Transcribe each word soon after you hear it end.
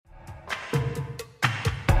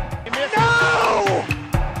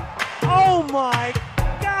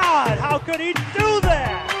could he do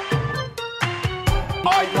that?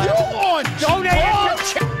 Are you on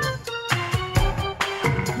drugs?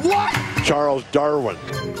 What? Charles Darwin.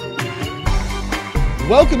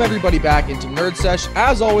 Welcome everybody back into Nerd Sesh.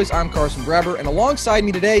 As always, I'm Carson Breber, and alongside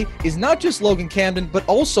me today is not just Logan Camden, but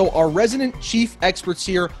also our resident chief experts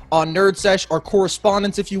here on Nerd Sesh, our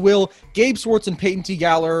correspondents, if you will, Gabe Swartz and Peyton T.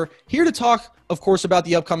 Gallagher, here to talk, of course, about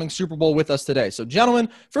the upcoming Super Bowl with us today. So, gentlemen,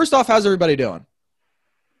 first off, how's everybody doing?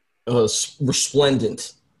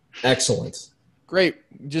 Resplendent. Excellent. Great.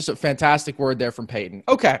 Just a fantastic word there from Peyton.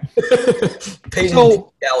 Okay. Peyton T.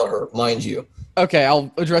 Gallagher, mind you. Okay,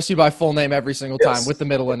 I'll address you by full name every single time Yes. with the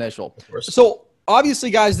middle initial. So,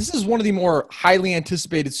 obviously, guys, this is one of the more highly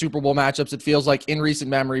anticipated Super Bowl matchups, it feels like, in recent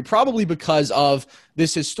memory, probably because of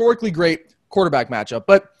this historically great quarterback matchup.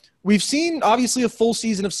 But we've seen, obviously, a full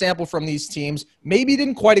season of sample from these teams. Maybe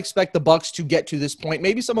didn't quite expect the Bucs to get to this point.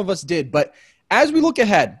 Maybe some of us did. But as we look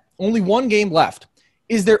ahead, only one game left.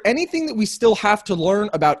 Is there anything that we still have to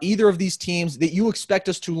learn about either of these teams that you expect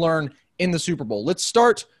us to learn in the Super Bowl? Let's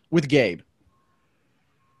start with Gabe.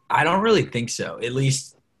 I don't really think so. At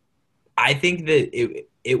least I think that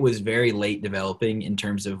it was very late developing in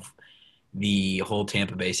terms of the whole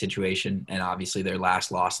Tampa Bay situation. And obviously their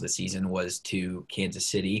last loss of the season was to Kansas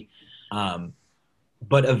City.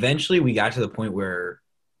 But eventually we got to the point where,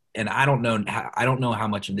 and I don't know how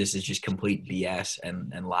much of this is just complete BS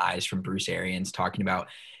and lies from Bruce Arians talking about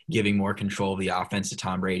giving more control of the offense to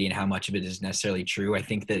Tom Brady and how much of it is necessarily true. I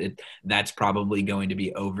think that that's probably going to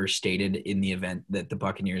be overstated in the event that the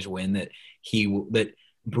Buccaneers win, that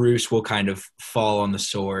Bruce will kind of fall on the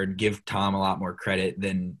sword, give Tom a lot more credit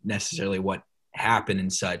than necessarily what happened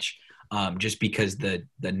and such, just because the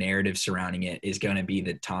narrative surrounding it is going to be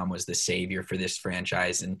that Tom was the savior for this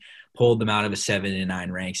franchise and pulled them out of a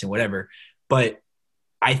 7-9 ranks and whatever. But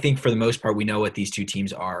I think for the most part, we know what these two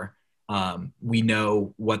teams are. We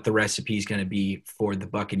know what the recipe is going to be for the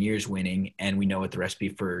Buccaneers winning, and we know what the recipe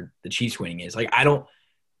for the Chiefs winning is.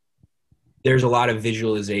 There's a lot of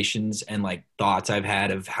visualizations and thoughts I've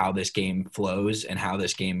had of how this game flows and how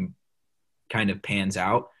this game kind of pans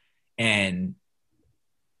out. And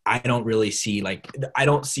I don't really see I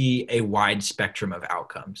don't see a wide spectrum of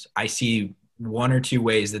outcomes. I see one or two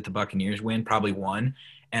ways that the Buccaneers win, probably one,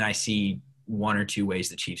 and I see one or two ways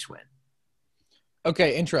the Chiefs win.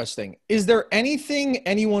 Okay, interesting. Is there anything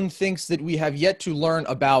anyone thinks that we have yet to learn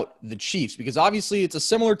about the Chiefs? Because obviously it's a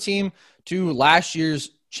similar team to last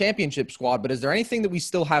year's championship squad, but is there anything that we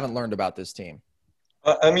still haven't learned about this team?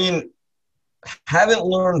 Haven't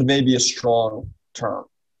learned maybe a strong term.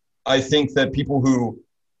 I think that people who,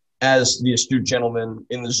 as the astute gentleman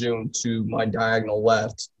in the Zoom to my diagonal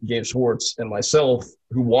left, Gabe Swartz and myself,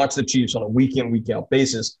 who watch the Chiefs on a week-in, week-out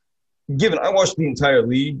basis, given I watched the entire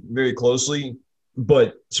league very closely,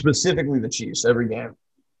 but specifically the Chiefs every game.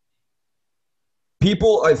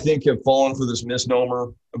 People, I think, have fallen for this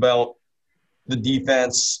misnomer about the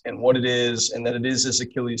defense and what it is and that it is this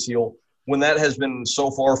Achilles heel, when that has been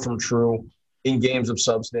so far from true in games of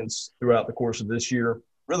substance throughout the course of this year,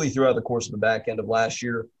 really throughout the course of the back end of last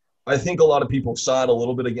year. I think a lot of people side a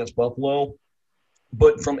little bit against Buffalo,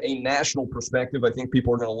 but from a national perspective, I think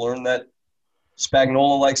people are going to learn that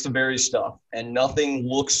Spagnuolo likes to vary stuff, and nothing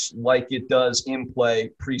looks like it does in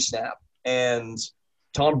play pre-snap. And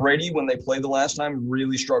Tom Brady, when they played the last time,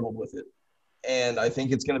 really struggled with it. And I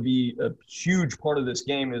think it's going to be a huge part of this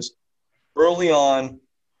game is early on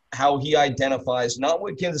how he identifies not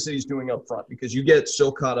what Kansas City's doing up front, because you get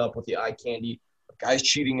so caught up with the eye candy, guys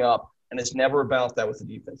cheating up, and it's never about that with the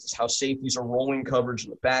defense. It's how safeties are rolling coverage in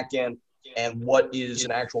the back end and what is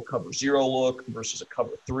an actual cover zero look versus a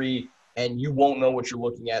cover three. And you won't know what you're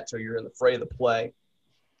looking at till you're in the fray of the play.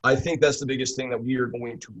 I think that's the biggest thing that we are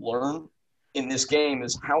going to learn in this game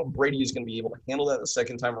is how Brady is going to be able to handle that the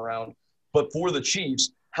second time around. But for the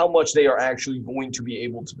Chiefs, how much they are actually going to be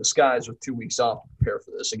able to disguise with 2 weeks off to prepare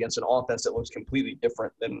for this against an offense that looks completely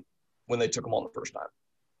different than when they took them on the first time.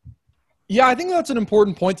 Yeah, I think that's an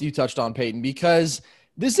important point that you touched on, Peyton, because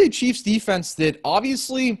this is a Chiefs defense that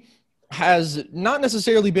obviously – has not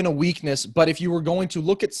necessarily been a weakness, but if you were going to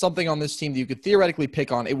look at something on this team that you could theoretically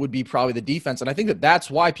pick on, it would be probably the defense. And I think that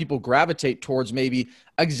that's why people gravitate towards maybe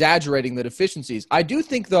exaggerating the deficiencies. I do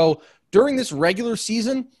think, though, during this regular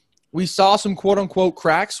season, we saw some quote-unquote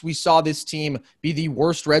cracks. We saw this team be the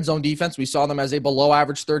worst red zone defense. We saw them as a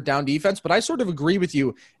below-average third-down defense. But I sort of agree with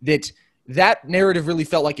you that narrative really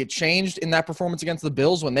felt like it changed in that performance against the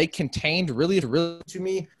Bills when they contained really, to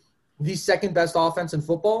me, the second-best offense in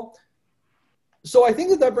football. So I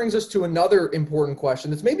think that brings us to another important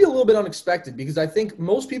question. It's maybe a little bit unexpected because I think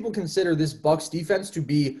most people consider this Bucs defense to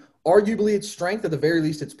be arguably its strength, at the very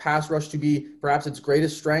least its pass rush to be perhaps its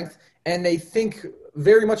greatest strength, and they think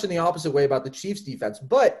very much in the opposite way about the Chiefs defense.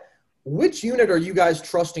 But which unit are you guys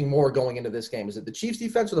trusting more going into this game? Is it the Chiefs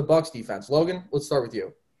defense or the Bucs defense? Logan, let's start with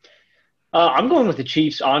you. I'm going with the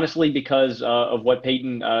Chiefs, honestly, because of what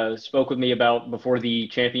Peyton spoke with me about before the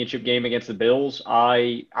championship game against the Bills.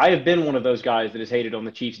 I have been one of those guys that has hated on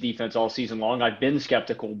the Chiefs defense all season long. I've been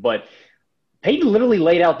skeptical, but Peyton literally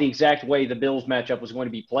laid out the exact way the Bills matchup was going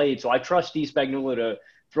to be played. So I trust Steve Spagnuolo to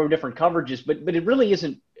throw different coverages, but it really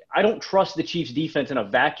isn't. I don't trust the Chiefs defense in a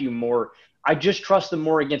vacuum more. I just trust them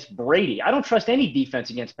more against Brady. I don't trust any defense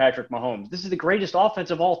against Patrick Mahomes. This is the greatest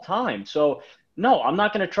offense of all time. So no, I'm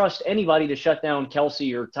not going to trust anybody to shut down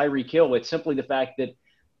Kelsey or Tyreek Hill. It's simply the fact that,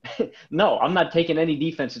 no, I'm not taking any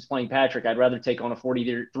defense that's playing Patrick. I'd rather take on a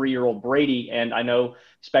 43-year-old Brady, and I know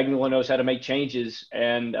Spagnuolo knows how to make changes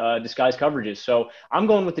and disguise coverages. So I'm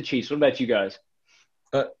going with the Chiefs. What about you guys?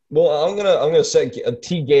 Well, I'm gonna set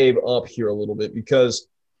T. Gabe up here a little bit because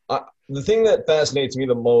the thing that fascinates me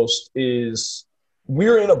the most is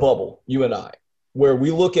we're in a bubble, you and I, where we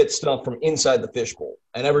look at stuff from inside the fishbowl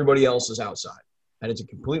and everybody else is outside. And it's a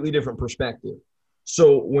completely different perspective.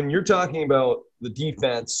 So when you're talking about the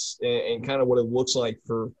defense and kind of what it looks like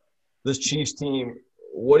for this Chiefs team,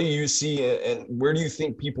 what do you see and where do you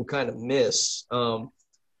think people kind of miss?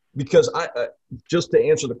 Because I just to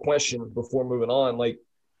answer the question before moving on, like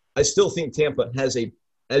I still think Tampa has a,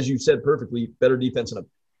 as you said perfectly, better defense in a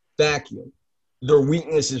vacuum. Their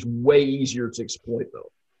weakness is way easier to exploit,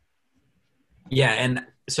 though. Yeah, and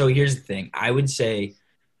so here's the thing. I would say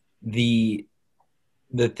the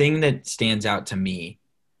thing that stands out to me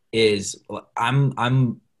is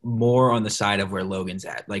I'm more on the side of where Logan's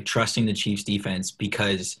at, like trusting the Chiefs defense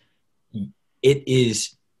because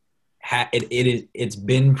it's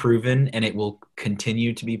been proven and it will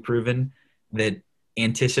continue to be proven that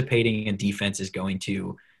anticipating a defense is going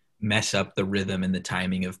to mess up the rhythm and the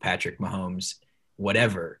timing of Patrick Mahomes,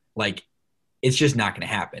 whatever. Like, it's just not going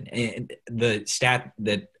to happen. And the stat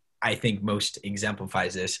that I think most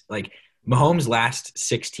exemplifies this, like Mahomes' last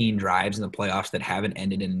 16 drives in the playoffs that haven't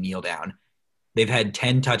ended in a kneel down, they've had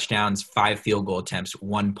 10 touchdowns, 5 field goal attempts,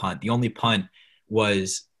 1 punt. The only punt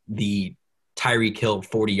was the Tyreek Hill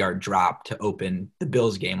 40-yard drop to open the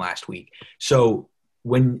Bills game last week. So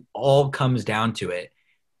when all comes down to it,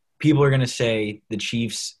 people are going to say the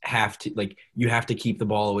Chiefs have to, like, you have to keep the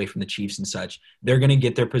ball away from the Chiefs and such. They're going to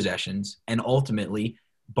get their possessions, and ultimately,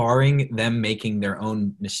 barring them making their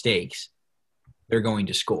own mistakes, they're going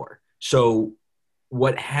to score. So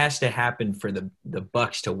what has to happen for the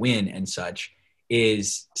Bucs to win and such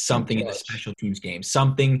is something in the special teams game,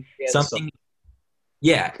 something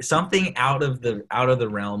out of the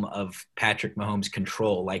realm of Patrick Mahomes'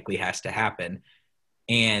 control likely has to happen.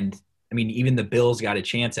 And I mean, even the Bills got a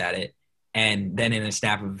chance at it, and then in a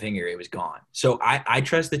snap of a finger, it was gone. So I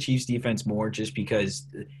trust the Chiefs defense more just because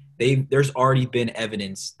there's already been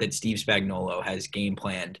evidence that Steve Spagnuolo has game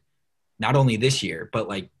planned not only this year, but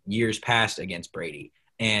like years past against Brady.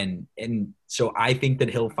 And so I think that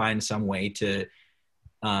he'll find some way to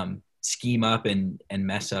scheme up and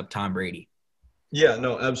mess up Tom Brady. Yeah,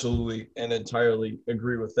 no, absolutely, and entirely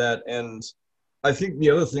agree with that. And I think the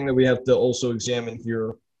other thing that we have to also examine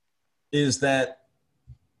here is that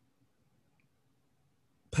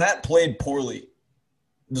Pat played poorly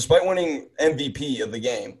despite winning MVP of the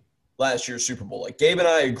game last year's Super Bowl. Like Gabe and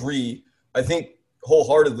I agree, I think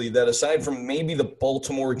wholeheartedly that aside from maybe the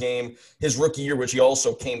Baltimore game, his rookie year, which he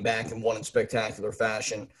also came back and won in spectacular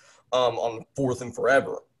fashion on 4th and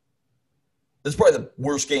Forever, this is probably the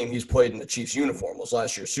worst game he's played in the Chiefs uniform was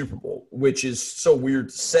last year's Super Bowl, which is so weird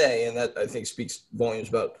to say, and that I think speaks volumes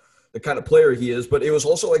about the kind of player he is. But it was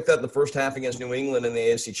also like that in the first half against New England in the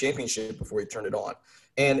AFC Championship before he turned it on.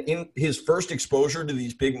 And in his first exposure to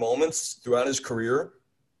these big moments throughout his career,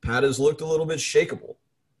 Pat has looked a little bit shakeable.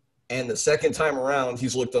 And the second time around,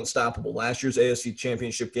 he's looked unstoppable. Last year's AFC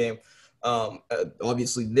Championship game,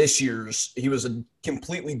 obviously this year's, he was a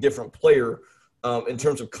completely different player in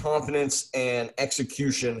terms of confidence and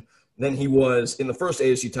execution than he was in the first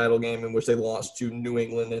AFC title game in which they lost to New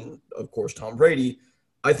England and, of course, Tom Brady.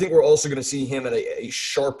 I think we're also going to see him at a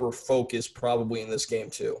sharper focus probably in this game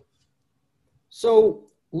too. So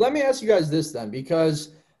let me ask you guys this then,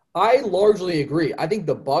 because I largely agree. I think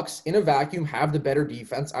the Bucs in a vacuum have the better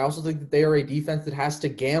defense. I also think that they are a defense that has to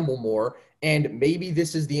gamble more, and maybe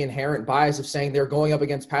this is the inherent bias of saying they're going up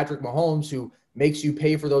against Patrick Mahomes, who makes you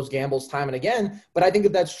pay for those gambles time and again. But I think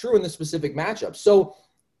that that's true in this specific matchup. So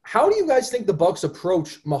how do you guys think the Bucs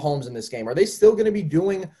approach Mahomes in this game? Are they still going to be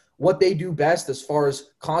doing what they do best as far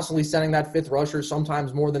as constantly sending that fifth rusher,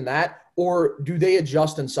 sometimes more than that? Or do they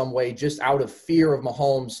adjust in some way just out of fear of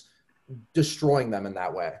Mahomes destroying them in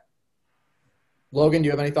that way? Logan, do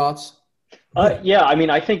you have any thoughts? Yeah, I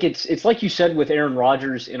mean, I think it's like you said with Aaron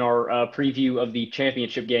Rodgers in our preview of the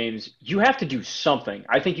championship games. You have to do something.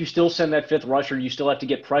 I think you still send that fifth rusher. You still have to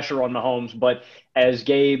get pressure on Mahomes. But as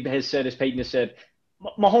Gabe has said, as Peyton has said,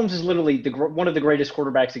 Mahomes is literally one of the greatest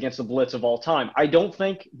quarterbacks against the blitz of all time. I don't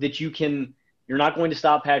think that you're not going to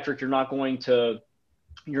stop Patrick. You're not going to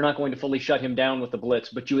fully shut him down with the blitz,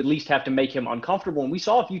 but you at least have to make him uncomfortable. And we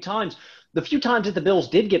saw the few times that the Bills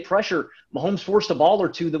did get pressure, Mahomes forced a ball or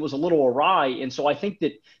two that was a little awry. And so I think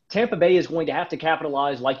that Tampa Bay is going to have to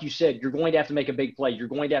capitalize. Like you said, you're going to have to make a big play. You're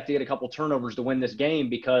going to have to get a couple turnovers to win this game,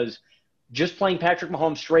 because just playing Patrick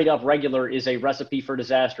Mahomes straight up regular is a recipe for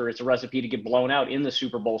disaster. It's a recipe to get blown out in the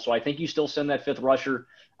Super Bowl. So I think you still send that fifth rusher.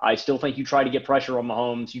 I still think you try to get pressure on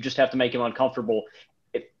Mahomes. You just have to make him uncomfortable,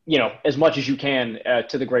 as much as you can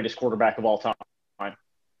to the greatest quarterback of all time.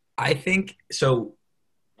 I think so.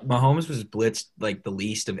 Mahomes was blitzed like the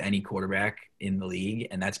least of any quarterback in the league,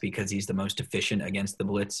 and that's because he's the most efficient against the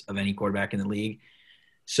blitz of any quarterback in the league.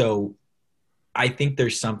 So I think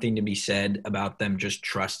there's something to be said about them just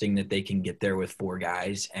trusting that they can get there with four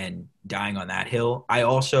guys and dying on that hill. I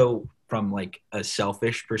also, from like a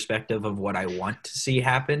selfish perspective of what I want to see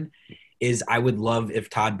happen, is I would love if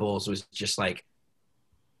Todd Bowles was just like,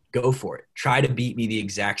 go for it. Try to beat me the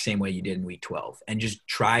exact same way you did in week 12, and just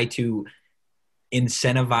try to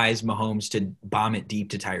incentivize Mahomes to bomb it deep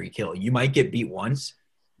to Tyreek Hill. You might get beat once,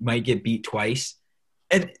 you might get beat twice.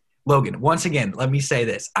 And Logan, once again, let me say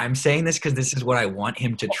this. I'm saying this because this is what I want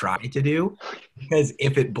him to try to do, because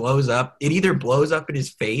if it blows up, it either blows up in his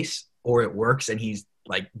face or it works and he's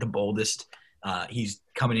like the boldest. He's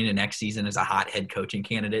coming into next season as a hot head coaching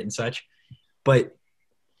candidate and such. But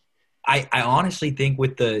I honestly think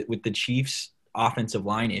with the Chiefs' offensive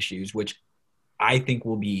line issues, which I think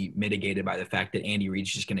will be mitigated by the fact that Andy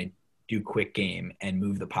Reid's just going to do quick game and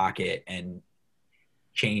move the pocket and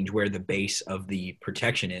change where the base of the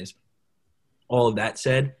protection is. All of that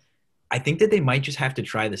said, I think that they might just have to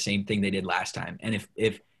try the same thing they did last time. And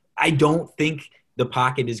if I don't think the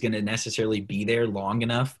pocket is going to necessarily be there long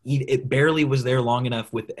enough, it barely was there long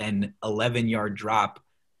enough with an 11-yard drop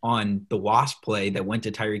on the Wasp play that went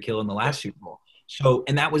to Tyreek Hill in the last Super Bowl. So,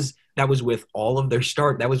 and that was with all of their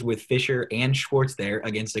start. That was with Fisher and Schwartz there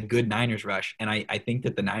against a good Niners rush. And I think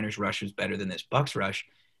that the Niners rush is better than this Bucs rush,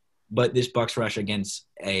 but this Bucs rush against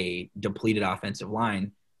a depleted offensive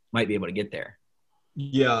line might be able to get there.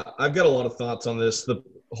 Yeah, I've got a lot of thoughts on this. The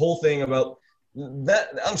whole thing about that,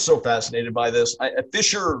 I'm so fascinated by this.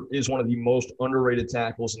 Fisher is one of the most underrated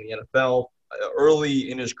tackles in the NFL.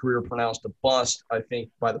 Early in his career, pronounced a bust, I think,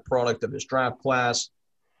 by the product of his draft class.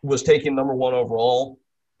 Was taken number 1 overall,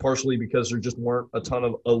 partially because there just weren't a ton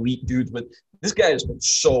of elite dudes. But this guy has been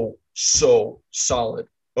so solid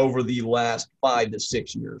over the last 5 to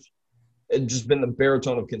 6 years. It's just been the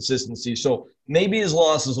baritone of consistency. So maybe his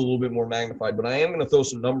loss is a little bit more magnified, but I am going to throw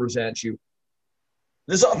some numbers at you.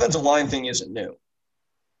 This offensive line thing isn't new.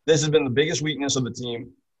 This has been the biggest weakness of the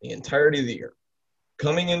team the entirety of the year.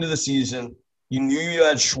 Coming into the season, you knew you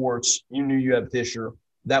had Schwartz. You knew you had Fisher.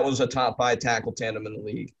 That was a top 5 tackle tandem in the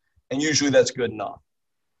league, and usually that's good enough.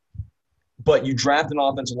 But you draft an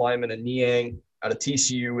offensive lineman, a Niang, out of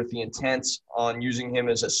TCU with the intent on using him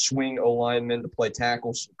as a swing O-lineman to play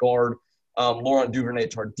tackles, guard. Laurent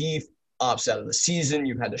Duvernay-Tardif opts out of the season.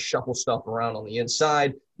 You've had to shuffle stuff around on the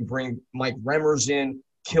inside. You bring Mike Remmers in,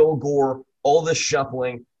 Kilgore, all this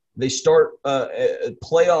shuffling. They start a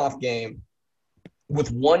playoff game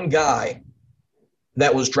with one guy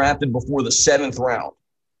that was drafted before the 7th round.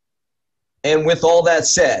 And with all that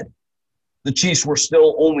said, the Chiefs were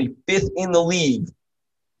still only 5th in the league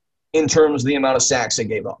in terms of the amount of sacks they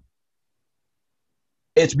gave up.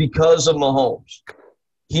 It's because of Mahomes.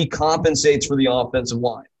 He compensates for the offensive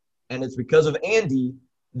line. And it's because of Andy,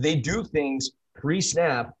 they do things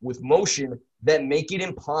pre-snap with motion that make it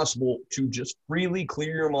impossible to just freely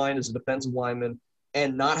clear your mind as a defensive lineman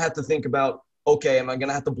and not have to think about, okay, am I going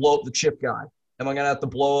to have to blow up the chip guy? Am I going to have to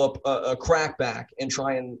blow up a crackback and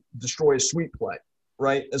try and destroy a sweep play,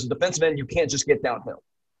 right? As a defensive end, you can't just get downhill.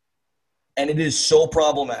 And it is so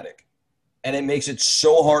problematic. And it makes it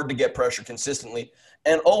so hard to get pressure consistently.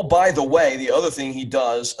 And, oh, by the way, the other thing he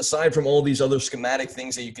does, aside from all these other schematic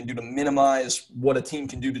things that you can do to minimize what a team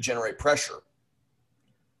can do to generate pressure,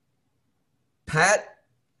 Pat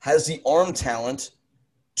has the arm talent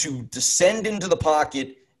to descend into the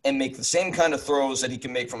pocket and make the same kind of throws that he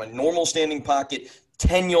can make from a normal standing pocket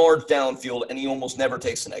 10 yards downfield, and he almost never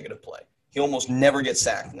takes a negative play. He almost never gets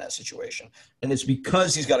sacked in that situation. And it's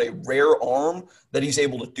because he's got a rare arm that he's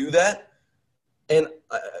able to do that. And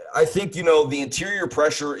I think, the interior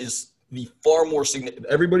pressure is the far more significant.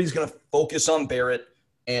 Everybody's going to focus on Barrett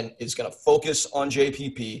and is going to focus on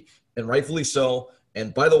JPP, and rightfully so.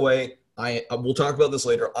 And by the way, we'll talk about this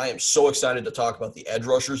later. I am so excited to talk about the edge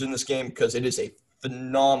rushers in this game because it is a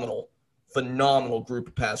phenomenal group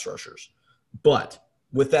of pass rushers. But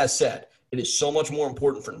with that said, it is so much more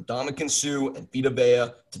important for Ndamukong Suh and Vita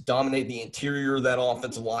Vea to dominate the interior of that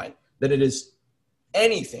offensive line than it is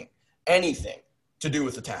anything to do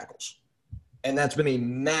with the tackles. And that's been a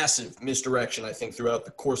massive misdirection, I think, throughout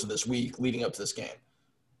the course of this week leading up to this game.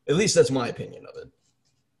 At least that's my opinion of it.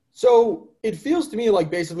 So it feels to me like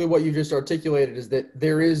basically what you just articulated is that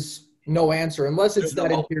there is no answer unless it's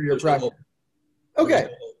that interior pressure. Okay.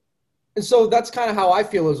 And so that's kind of how I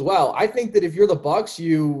feel as well. I think that if you're the Bucs,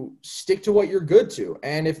 you stick to what you're good to.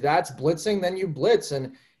 And if that's blitzing, then you blitz.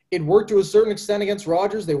 And it worked to a certain extent against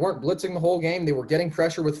Rodgers. They weren't blitzing the whole game. They were getting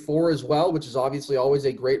pressure with 4 as well, which is obviously always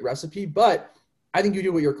a great recipe. But I think you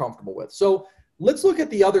do what you're comfortable with. So let's look at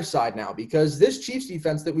the other side now, because this Chiefs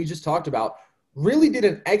defense that we just talked about really did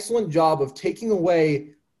an excellent job of taking away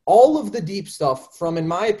all of the deep stuff from, in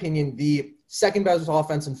my opinion, the second best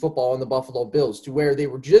offense in football in the Buffalo Bills, to where they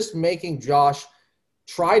were just making Josh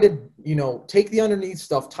try to, take the underneath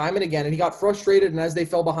stuff time and again. And he got frustrated. And as they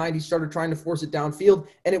fell behind, he started trying to force it downfield,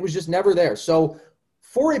 and it was just never there. So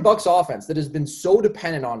for a Bucs offense that has been so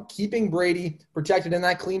dependent on keeping Brady protected in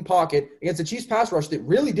that clean pocket against a Chiefs pass rush that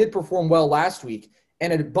really did perform well last week,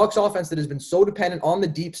 and a Bucs offense that has been so dependent on the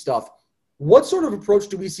deep stuff, what sort of approach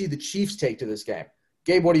do we see the Chiefs take to this game?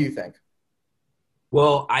 Gabe, what do you think?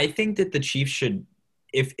 Well, I think that the Chiefs should,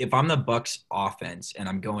 if I'm the Bucs offense and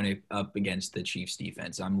I'm going up against the Chiefs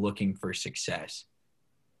defense, I'm looking for success.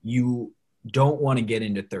 You don't want to get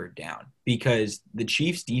into third down, because the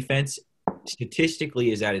Chiefs defense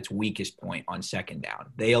statistically is at its weakest point on second down.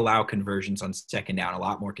 They allow conversions on second down a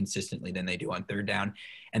lot more consistently than they do on third down.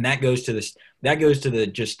 And that goes to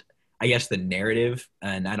the narrative.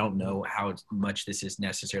 And I don't know how much this is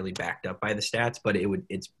necessarily backed up by the stats, but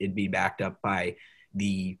it'd be backed up by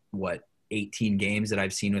the 18 games that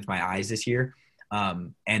I've seen with my eyes this year,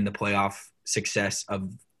 and the playoff success of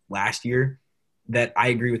last year, that I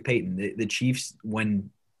agree with Peyton. The Chiefs, when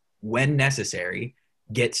necessary,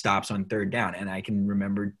 get stops on third down. And I can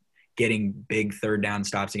remember getting big third down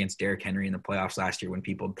stops against Derrick Henry in the playoffs last year when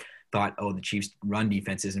people thought, the Chiefs run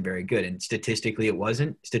defense isn't very good. And statistically it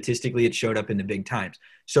wasn't. Statistically it showed up in the big times.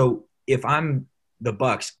 So if I'm the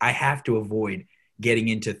Bucs, I have to avoid getting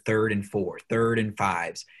into 3rd and 4, 3rd and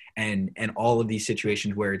 5s, and all of these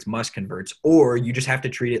situations where it's must converts, or you just have to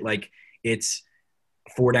treat it like it's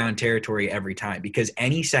 4-down territory every time, because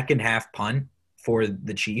any second half punt for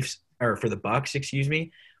the Chiefs, or for the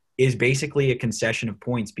Bucs, is basically a concession of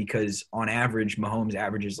points, because on average, Mahomes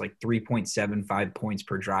averages like 3.75 points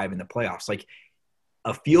per drive in the playoffs. Like,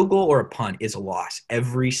 a field goal or a punt is a loss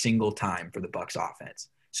every single time for the Bucs offense.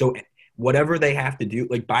 So whatever they have to do,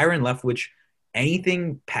 like Byron Leftwich,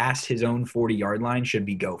 anything past his own 40-yard line should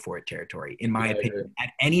be go for it territory, in my opinion, at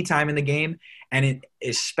any time in the game, and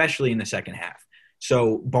especially in the second half.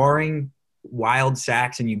 So barring wild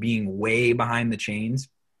sacks and you being way behind the chains,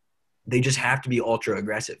 they just have to be ultra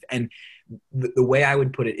aggressive. And the way I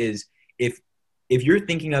would put it is, if you're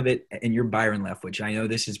thinking of it and you're Byron Leftwich, I know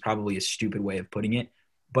this is probably a stupid way of putting it,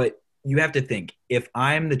 but you have to think, if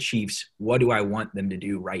I'm the Chiefs, what do I want them to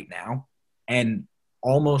do right now? And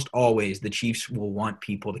almost always the Chiefs will want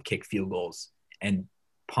people to kick field goals and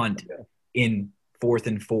punt in 4th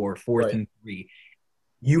and 4, 4th and 3.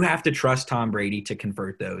 You have to trust Tom Brady to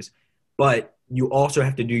convert those, but you also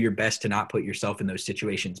have to do your best to not put yourself in those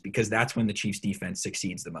situations, because that's when the Chiefs defense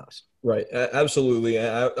succeeds the most. Right. Absolutely.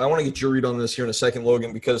 I want to get your read on this here in a second,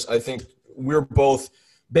 Logan, because I think we're both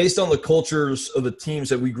based on the cultures of the teams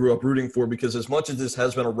that we grew up rooting for, because as much as this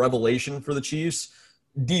has been a revelation for the Chiefs,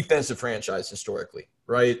 defensive franchise historically,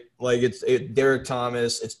 right? Like it's Derek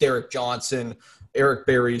Thomas, it's Derek Johnson, Eric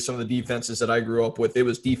Berry, some of the defenses that I grew up with, it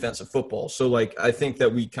was defensive football. So like, I think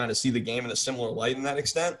that we kind of see the game in a similar light in that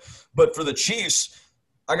extent. But for the Chiefs,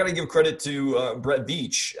 I got to give credit to Brett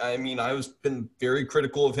Veach. I mean, been very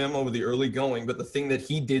critical of him over the early going, but the thing that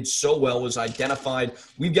he did so well was identified,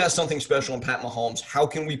 we've got something special in Pat Mahomes. How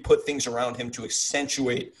can we put things around him to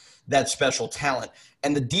accentuate that special talent?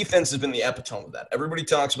 And the defense has been the epitome of that. Everybody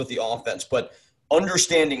talks about the offense, but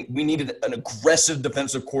understanding we needed an aggressive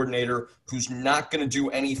defensive coordinator who's not going to do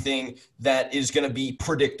anything that is going to be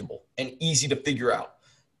predictable and easy to figure out.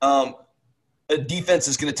 a defense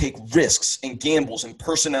is going to take risks and gambles and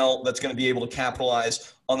personnel that's going to be able to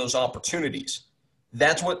capitalize on those opportunities.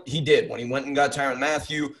 That's what he did when he went and got Tyrann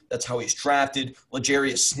Mathieu. That's how he's drafted.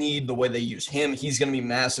 L'Jarius Sneed, the way they use him, he's going to be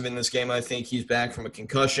massive in this game. I think he's back from a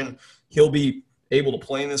concussion. He'll be able to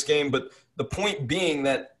play in this game. But the point being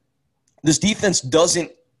that this defense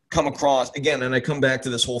doesn't come across, again, and I come back to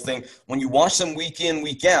this whole thing, when you watch them week in,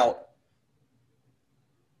 week out,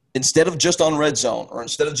 instead of just on red zone or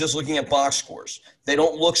instead of just looking at box scores, they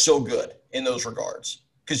don't look so good in those regards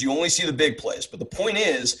because you only see the big plays. But the point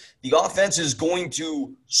is the offense is going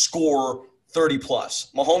to score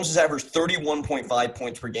 30-plus. Mahomes has averaged 31.5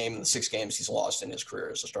 points per game in the 6 games he's lost in his career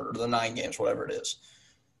as a starter, or the 9 games, whatever it is.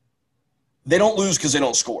 They don't lose because they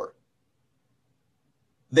don't score.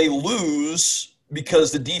 They lose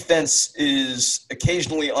because the defense is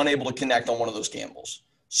occasionally unable to connect on one of those gambles.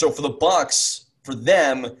 So for the Bucs, for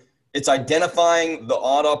them, it's identifying the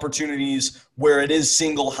odd opportunities where it is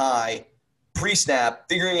single high, pre-snap,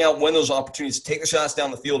 figuring out when those opportunities to take the shots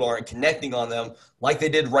down the field are and connecting on them like they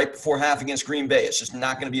did right before half against Green Bay. It's just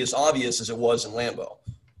not going to be as obvious as it was in Lambeau.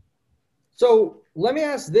 So let me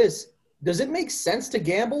ask this. Does it make sense to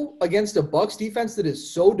gamble against a Bucs defense that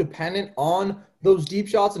is so dependent on those deep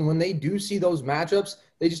shots, and when they do see those matchups,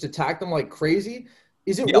 they just attack them like crazy?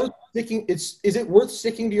 Is it worth sticking? Is it worth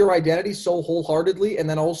sticking to your identity so wholeheartedly, and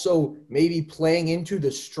then also maybe playing into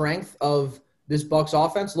the strength of this Bucs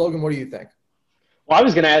offense? Logan, what do you think? Well, I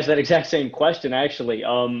was going to ask that exact same question, actually.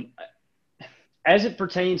 As it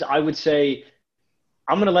pertains, I would say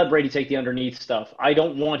I'm going to let Brady take the underneath stuff. I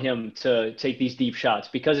don't want him to take these deep shots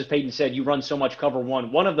because, as Peyton said, you run so much cover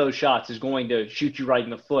one. One of those shots is going to shoot you right in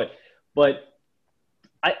the foot. But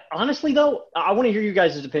I honestly, though, I want to hear you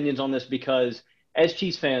guys' opinions on this because as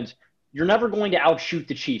Chiefs fans, you're never going to outshoot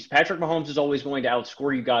the Chiefs. Patrick Mahomes is always going to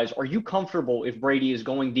outscore you guys. Are you comfortable if Brady is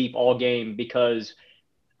going deep all game? Because,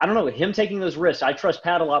 I don't know, him taking those risks, I trust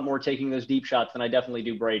Pat a lot more taking those deep shots than I definitely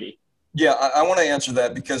do Brady. Yeah, I want to answer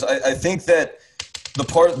that because I think that the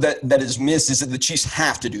part that is missed is that the Chiefs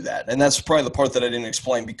have to do that. And that's probably the part that I didn't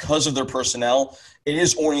explain. Because of their personnel, it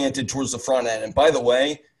is oriented towards the front end. And by the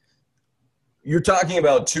way, you're talking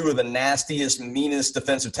about 2 of the nastiest, meanest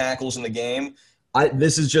defensive tackles in the game.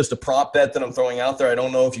 This is just a prop bet that I'm throwing out there. I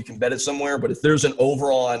don't know if you can bet it somewhere, but if there's an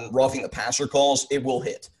over on roughing the passer calls, it will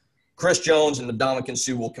hit. Chris Jones and Ndamukong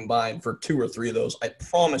Suh will combine for 2 or 3 of those, I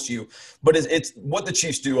promise you. But it's what the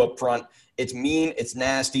Chiefs do up front. It's mean. It's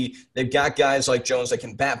nasty. They've got guys like Jones that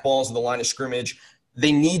can bat balls at the line of scrimmage.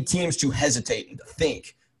 They need teams to hesitate and to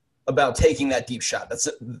think about taking that deep shot. That's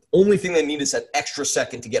the only thing they need is that extra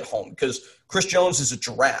second to get home because Chris Jones is a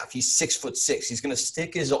giraffe. He's 6'6". He's going to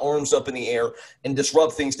stick his arms up in the air and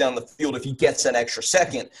disrupt things down the field if he gets that extra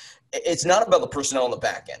second. It's not about the personnel on the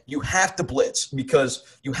back end. You have to blitz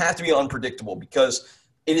because you have to be unpredictable because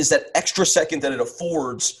it is that extra second that it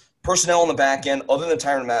affords personnel on the back end other than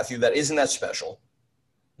Tyrann Mathieu that isn't that special.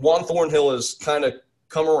 Juan Thornhill has kind of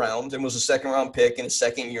come around and was a second-round pick in his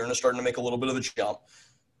second year and is starting to make a little bit of a jump.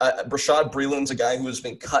 Brashad Breeland's a guy who has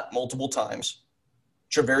been cut multiple times.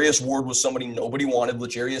 Travarius Ward was somebody nobody wanted.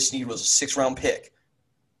 L'Jarius Sneed was a 6th-round pick.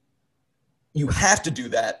 You have to do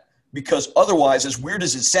that because otherwise, as weird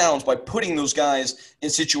as it sounds, by putting those guys in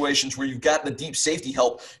situations where you've got the deep safety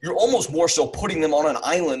help, you're almost more so putting them on an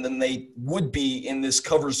island than they would be in this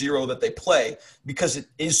cover 0 that they play because it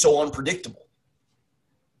is so unpredictable.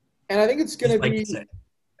 And I think it's going to be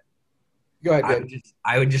 – go ahead, Dave.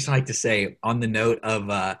 I would just like to say on the note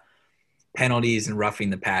of penalties and roughing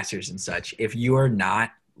the passers and such, if you are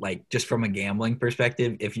not, like just from a gambling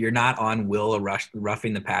perspective, if you're not on will a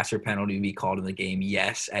roughing the passer penalty be called in the game,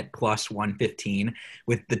 yes, at plus 115,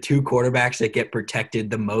 with the 2 quarterbacks that get protected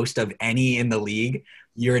the most of any in the league,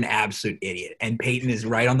 you're an absolute idiot. And Peyton is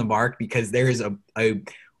right on the mark because there is a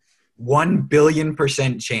 1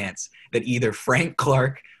 billion% chance that either Frank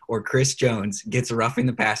Clark or Chris Jones gets a roughing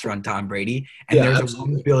the passer on Tom Brady. And there's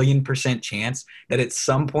absolutely. A 1 billion% chance that at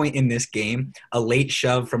some point in this game, a late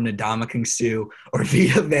shove from Ndamukong Suh or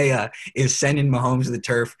Vita Vea is sending Mahomes to the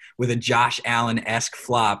turf with a Josh Allen-esque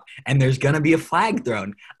flop, and there's going to be a flag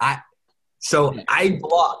thrown. It's a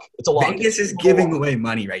lock. Vegas is giving away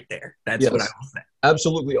money right there. That's what I will say.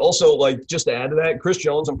 Absolutely. Also, like, just to add to that, Chris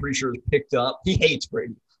Jones, I'm pretty sure, is picked up. He hates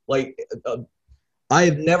Brady. Like, I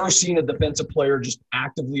have never seen a defensive player just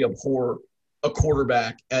actively abhor a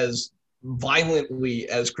quarterback as violently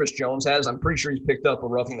as Chris Jones has. I'm pretty sure he's picked up a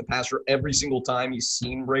roughing the passer every single time he's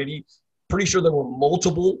seen Brady. Pretty sure there were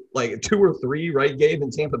multiple, like 2 or 3, right, Gabe, in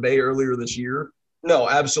Tampa Bay earlier this year. No,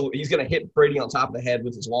 absolutely. He's going to hit Brady on top of the head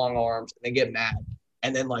with his long arms and then get mad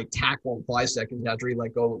and then, like, tackle him 5 seconds after he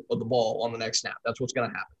let go of the ball on the next snap. That's what's going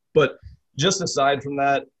to happen. But just aside from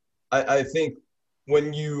that, I think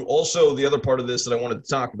when you also, the other part of this that I wanted to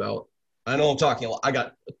talk about, I know I'm talking a lot. I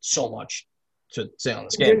got so much to say on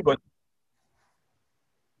this game, but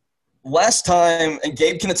last time, and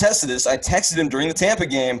Gabe can attest to this, I texted him during the Tampa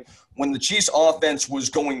game when the Chiefs offense was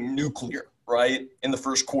going nuclear, right, in the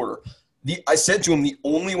first quarter. I said to him, the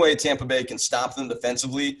only way Tampa Bay can stop them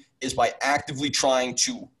defensively is by actively trying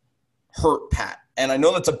to hurt Pat. And I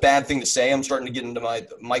know that's a bad thing to say. I'm starting to get into my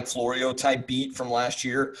Mike Florio type beat from last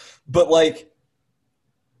year. But, like,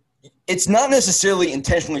 it's not necessarily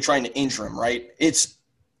intentionally trying to injure him, right? It's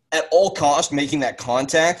at all costs making that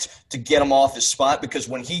contact to get him off his spot, because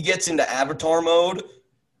when he gets into avatar mode,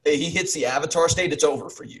 he hits the avatar state, it's over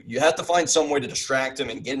for you. You have to find some way to distract him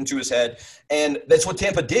and get into his head. And that's what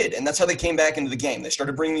Tampa did, and that's how they came back into the game. They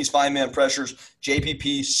started bringing these five-man pressures.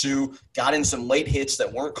 JPP, Sue, got in some late hits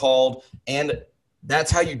that weren't called, and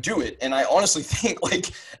that's how you do it. And I honestly think,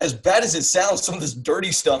 like, as bad as it sounds, some of this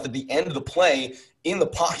dirty stuff at the end of the play in the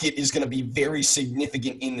pocket is going to be very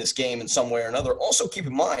significant in this game in some way or another. Also, keep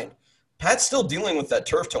in mind, Pat's still dealing with that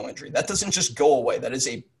turf toe injury. That doesn't just go away. That is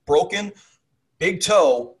a broken big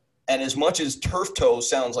toe, and as much as turf toe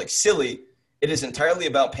sounds like silly, it is entirely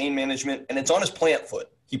about pain management, and it's on his plant foot.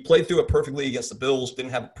 He played through it perfectly against the Bills,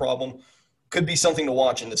 didn't have a problem. Could be something to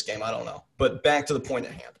watch in this game. I don't know. But back to the point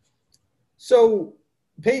at hand. So,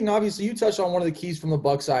 Peyton, obviously you touched on one of the keys from the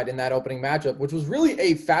Bucs side in that opening matchup, which was really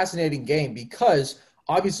a fascinating game because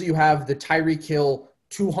obviously you have the Tyreek Hill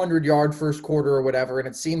 200-yard first quarter or whatever, and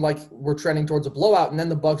it seemed like we're trending towards a blowout, and then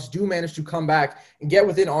the Bucs do manage to come back and get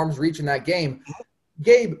within arm's reach in that game.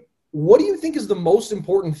 Gabe, what do you think is the most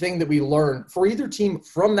important thing that we learn for either team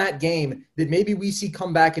from that game that maybe we see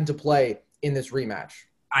come back into play in this rematch?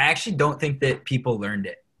 I actually don't think that people learned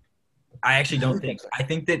it. I actually don't think. I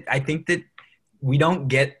think that we don't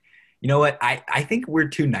get. You know what? I think we're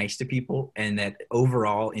too nice to people, and that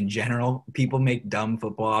overall, in general, people make dumb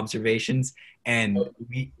football observations, and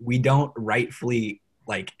we don't rightfully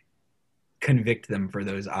like convict them for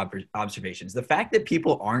those observations. The fact that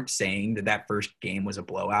people aren't saying that first game was a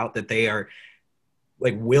blowout, that they are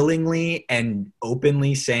like willingly and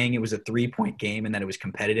openly saying it was a 3-point game and that it was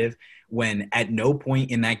competitive, when at no point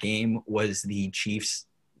in that game was the Chiefs'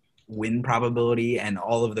 win probability and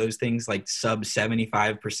all of those things like sub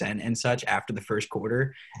 75% and such after the first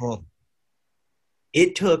quarter.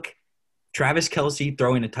 It took Travis Kelce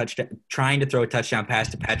trying to throw a touchdown pass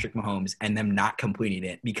to Patrick Mahomes and them not completing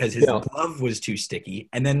it because his glove was too sticky,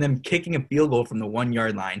 and then them kicking a field goal from the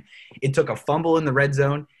 1-yard line. It took a fumble in the red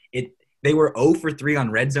zone. They were 0 for 3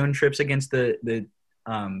 on red zone trips against the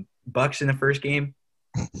Bucs in the first game.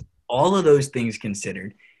 All of those things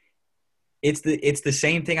considered, it's the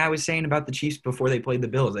same thing I was saying about the Chiefs before they played the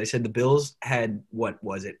Bills. I said the Bills had, what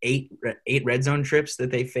was it, eight red zone trips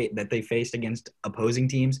that they faced against opposing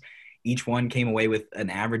teams. Each one came away with an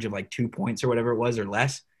average of like 2 points or whatever it was or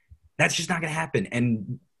less. That's just not going to happen.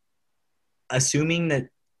 And assuming that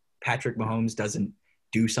Patrick Mahomes doesn't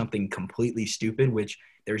do something completely stupid, which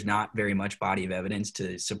there's not very much body of evidence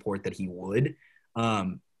to support that he would,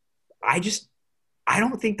 I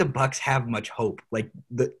don't think the Bucs have much hope.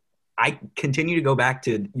 I continue to go back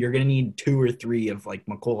to, you're going to need 2 or 3 of like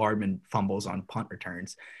Mecole Hardman fumbles on punt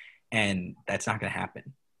returns, and that's not going to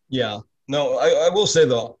happen. Yeah. No, I will say,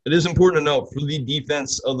 though, it is important to note for the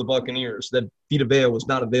defense of the Buccaneers that Vita Vea was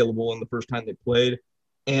not available in the first time they played.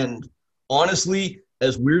 And honestly,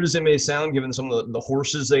 as weird as it may sound, given some of the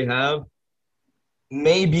horses they have,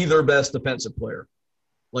 may be their best defensive player.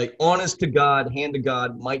 Like, honest to God, hand to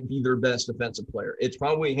God, might be their best defensive player. It's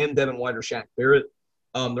probably him, Devin White, or Shaq Barrett.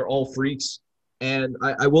 They're all freaks. And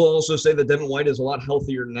I will also say that Devin White is a lot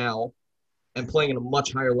healthier now and playing at a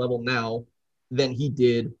much higher level now than he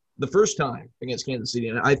did the first time against Kansas City.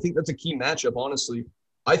 And I think that's a key matchup, honestly.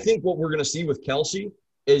 I think what we're going to see with Kelce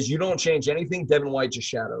is you don't change anything. Devin White just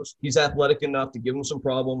shadows. He's athletic enough to give him some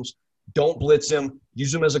problems. Don't blitz him.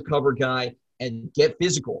 Use him as a cover guy and get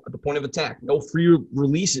physical at the point of attack. No free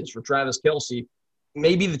releases for Travis Kelce.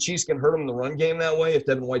 Maybe the Chiefs can hurt him in the run game that way if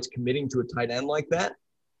Devin White's committing to a tight end like that.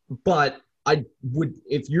 But I would,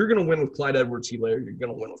 if you're going to win with Clyde Edwards-Helaire, you're going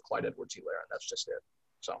to win with Clyde Edwards-Helaire, and that's just it.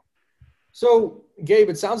 So, Gabe,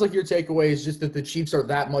 it sounds like your takeaway is just that the Chiefs are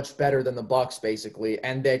that much better than the Bucs, basically,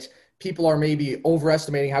 and that people are maybe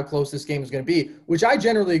overestimating how close this game is going to be, which I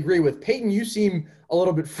generally agree with. Peyton, you seem a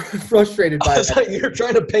little bit frustrated by that. Like you're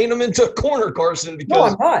trying to paint them into a corner, Carson. Because no,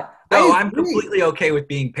 I'm not. No, I'm completely okay with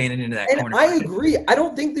being painted into that corner. I agree. I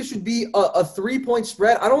don't think this should be a 3-point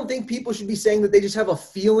spread. I don't think people should be saying that they just have a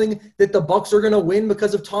feeling that the Bucs are going to win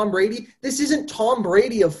because of Tom Brady. This isn't Tom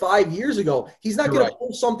Brady of 5 years ago. He's not going to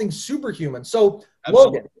pull something superhuman. So,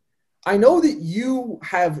 absolutely. Logan, I know that you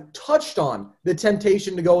have touched on the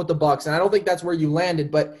temptation to go with the Bucs, and I don't think that's where you landed,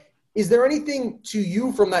 but is there anything to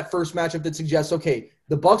you from that first matchup that suggests, okay,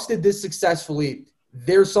 the Bucs did this successfully,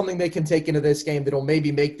 there's something they can take into this game that'll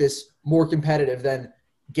maybe make this more competitive than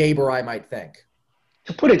Gabe or I might think?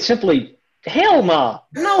 To put it simply, hell no.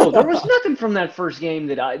 No, there was nothing from that first game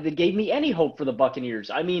that gave me any hope for the Buccaneers.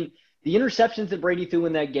 I mean, the interceptions that Brady threw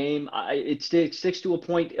in that game, it sticks to a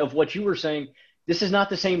point of what you were saying. This is not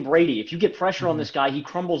the same Brady. If you get pressure on this guy, he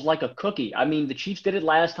crumbles like a cookie. I mean, the Chiefs did it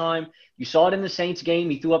last time. You saw it in the Saints game.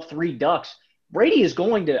 He threw up 3 ducks. Brady is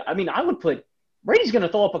going to – I mean, Brady's going to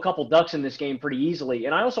throw up a couple ducks in this game pretty easily.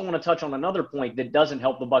 And I also want to touch on another point that doesn't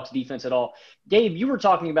help the Bucs defense at all. Gabe, you were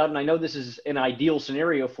talking about, and I know this is an ideal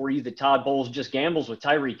scenario for you, that Todd Bowles just gambles with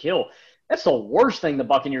Tyreek Hill. That's the worst thing the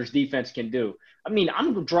Buccaneers defense can do. I mean,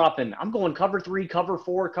 I'm going cover 3, cover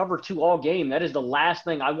 4, cover 2 all game. That is the last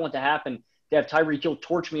thing I want to happen, to have Tyreek Hill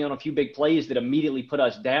torch me on a few big plays that immediately put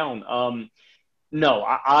us down. No,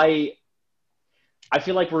 I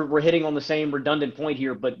feel like we're hitting on the same redundant point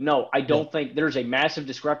here, but no, I don't think there's a massive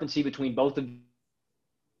discrepancy between both of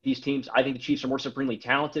these teams. I think the Chiefs are more supremely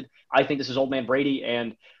talented. I think this is old man Brady,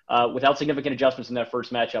 and without significant adjustments in that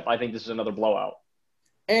first matchup, I think this is another blowout.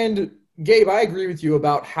 And Gabe, I agree with you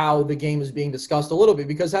about how the game is being discussed a little bit,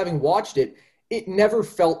 because having watched it, it never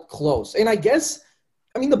felt close. And I guess,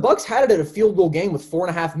 I mean, the Bucs had it at a field goal game with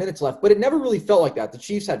 4.5 minutes left, but it never really felt like that. The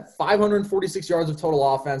Chiefs had 546 yards of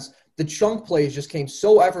total offense. The chunk plays just came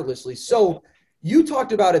so effortlessly. So you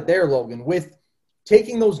talked about it there, Logan, with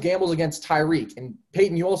taking those gambles against Tyreek. And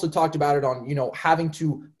Peyton, you also talked about it on, having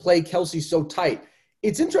to play Kelce so tight.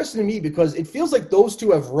 It's interesting to me because it feels like those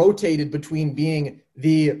two have rotated between being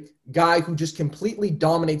the guy who just completely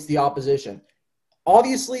dominates the opposition.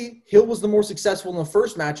 Obviously, Hill was the more successful in the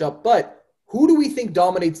first matchup, but who do we think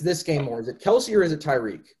dominates this game more? Is it Kelce or is it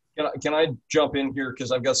Tyreek? Can I jump in here,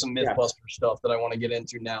 because I've got some Mythbuster stuff that I want to get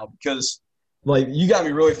into now, because you got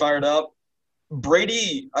me really fired up.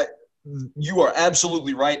 Brady, you are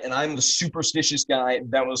absolutely right, and I'm the superstitious guy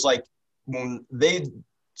that was like, when they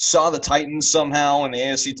saw the Titans somehow in the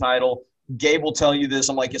AFC title, Gabe will tell you this,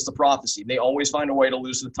 I'm like, it's the prophecy. They always find a way to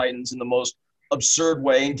lose to the Titans in the most absurd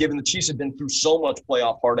way, and given the Chiefs had been through so much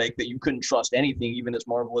playoff heartache that you couldn't trust anything, even as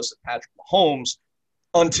marvelous as Patrick Mahomes,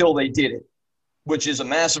 until they did it, which is a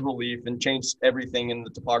massive relief and changed everything in the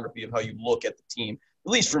topography of how you look at the team,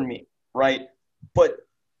 at least for me, right? But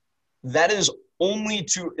that is only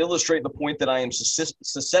to illustrate the point that I am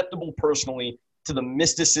susceptible personally to the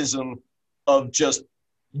mysticism of just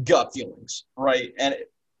gut feelings, right? And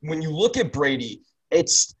when you look at Brady,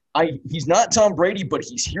 he's not Tom Brady, but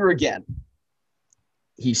he's here again.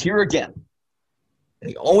 He's here again. And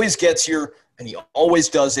he always gets here, and he always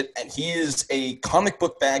does it, and he is a comic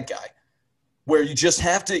book bad guy where you just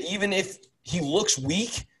have to, even if he looks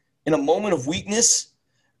weak in a moment of weakness,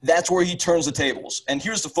 that's where he turns the tables. And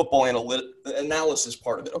here's the football analysis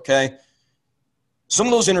part of it, okay? Some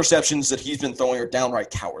of those interceptions that he's been throwing are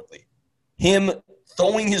downright cowardly. Him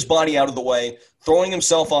throwing his body out of the way, throwing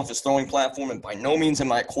himself off his throwing platform, and by no means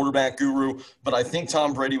am I a quarterback guru, but I think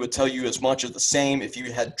Tom Brady would tell you as much of the same if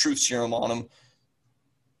you had truth serum on him.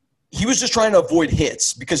 He was just trying to avoid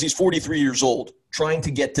hits because he's 43 years old, trying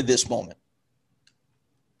to get to this moment.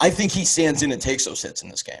 I think he stands in and takes those hits in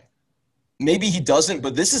this game. Maybe he doesn't,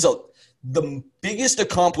 but this is the biggest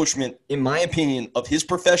accomplishment, in my opinion, of his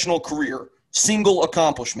professional career. Single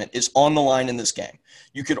accomplishment is on the line in this game.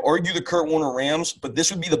 You could argue the Kurt Warner Rams, but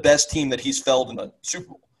this would be the best team that he's felled in a Super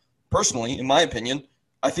Bowl. Personally, in my opinion,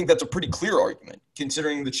 I think that's a pretty clear argument,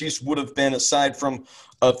 considering the Chiefs would have been, aside from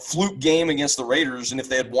a fluke game against the Raiders, and if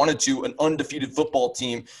they had wanted to, an undefeated football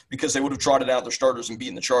team, because they would have trotted out their starters and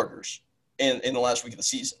beaten the Chargers in the last week of the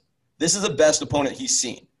season. This is the best opponent he's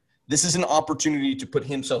seen. This is an opportunity to put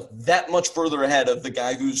himself that much further ahead of the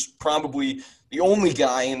guy who's probably the only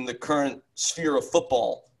guy in the current sphere of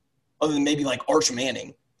football, other than maybe like Arch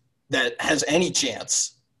Manning, that has any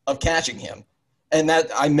chance of catching him. And that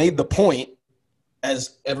I made the point,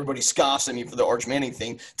 as everybody scoffs at me for the Arch Manning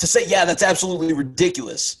thing, to say, yeah, that's absolutely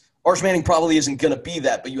ridiculous. Arch Manning probably isn't going to be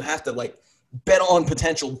that, but you have to bet on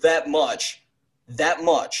potential that much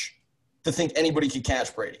to think anybody could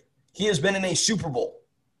catch Brady. He has been in a Super Bowl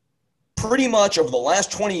pretty much over the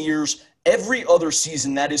last 20 years. Every other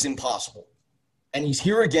season, that is impossible. And he's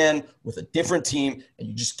here again with a different team, and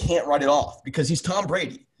you just can't write it off because he's Tom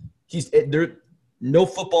Brady. No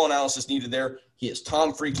football analysis needed there. He is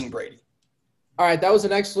Tom freaking Brady. All right, that was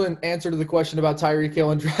an excellent answer to the question about Tyreek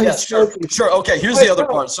Hill and Travis. Yes, sure. Okay, here's the other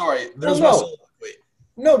part. Sorry.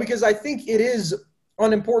 No, because I think it is on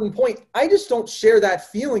an important point. I just don't share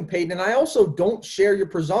that feeling, Peyton. And I also don't share your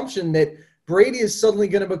presumption that Brady is suddenly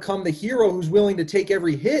going to become the hero who's willing to take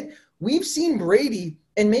every hit. We've seen Brady,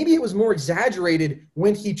 and maybe it was more exaggerated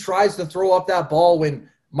when he tries to throw up that ball when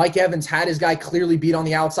Mike Evans had his guy clearly beat on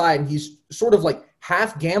the outside, and he's sort of like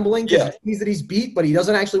half gambling because he sees that he's beat, but he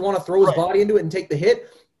doesn't actually want to throw his body into it and take the hit.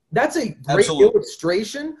 That's a great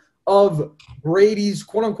illustration of Brady's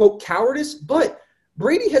quote-unquote cowardice, but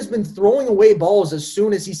Brady has been throwing away balls as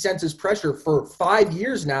soon as he senses pressure for 5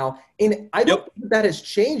 years now, and I don't think that has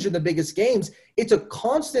changed in the biggest games. It's a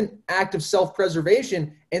constant act of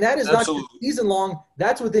self-preservation, and that is not just season-long.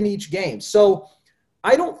 That's within each game. So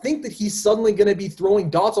I don't think that he's suddenly going to be throwing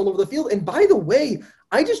dots all over the field. And by the way,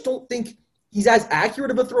 I just don't think he's as accurate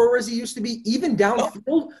of a thrower as he used to be, even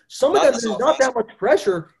downfield. Some of them, there's not that much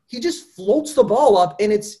pressure. He just floats the ball up,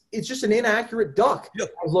 and it's just an inaccurate duck, as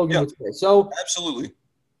Logan would say. So absolutely.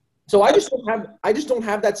 So I just don't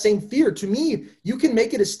have that same fear. To me, you can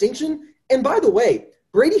make a distinction. And by the way,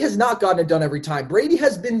 Brady has not gotten it done every time. Brady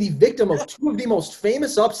has been the victim of two of the most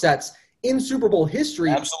famous upsets in Super Bowl history.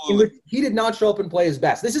 Absolutely. In which he did not show up and play his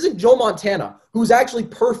best. This isn't Joe Montana, who's actually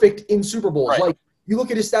perfect in Super Bowls. Right. Like, you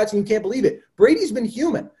look at his stats and you can't believe it. Brady's been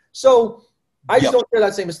human. So I just don't share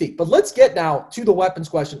that same mystique. But let's get now to the weapons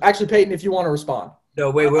question. Actually, Peyton, if you want to respond.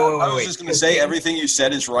 No, wait. I was just going to say everything you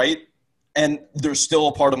said is right, and there's still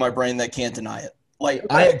a part of my brain that can't deny it. Like,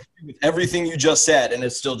 I agree with everything you just said, and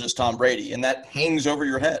it's still just Tom Brady, and that hangs over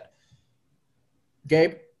your head.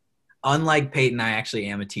 Gabe? Unlike Peyton, I actually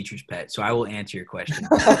am a teacher's pet, so I will answer your question.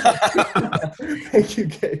 Thank you,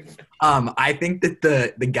 Gabe. I think that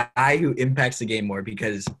the guy who impacts the game more,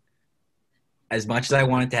 because as much as I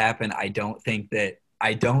want it to happen, I don't think that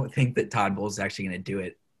Todd Bowles is actually going to do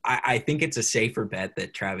it. I think it's a safer bet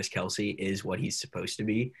that Travis Kelce is what he's supposed to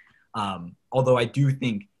be. Although I do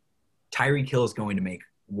think Tyreek Hill is going to make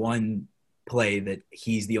one play that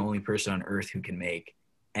he's the only person on earth who can make,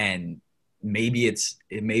 and maybe it's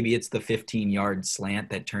the 15-yard slant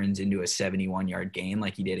that turns into a 71-yard gain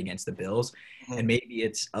like he did against the Bills, and maybe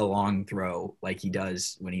it's a long throw like he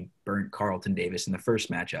does when he burnt Carlton Davis in the first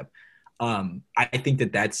matchup. I think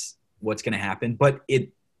that that's what's going to happen, but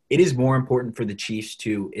it is more important for the Chiefs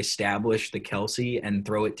to establish the Kelce and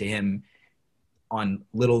throw it to him on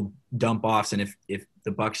little dump offs. And if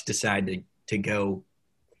the Bucs decide to go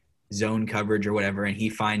zone coverage or whatever, and he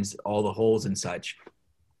finds all the holes and such,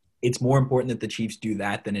 it's more important that the Chiefs do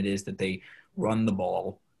that than it is that they run the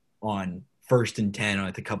ball on 1st and 10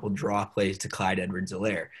 with a couple draw plays to Clyde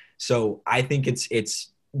Edwards-Helaire. So I think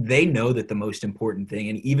they know that the most important thing,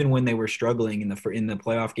 and even when they were struggling in the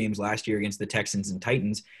playoff games last year against the Texans and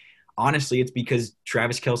Titans, honestly, it's because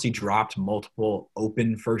Travis Kelce dropped multiple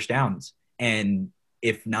open first downs. And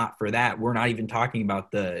if not for that, we're not even talking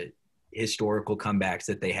about the historical comebacks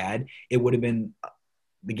that they had.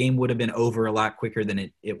 The game would have been over a lot quicker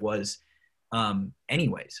than it was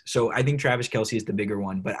anyways. So I think Travis Kelce is the bigger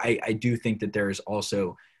one, but I do think that there's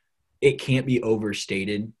also – it can't be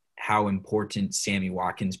overstated how important Sammy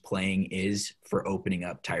Watkins playing is for opening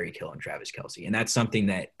up Tyreek Hill and Travis Kelce. And that's something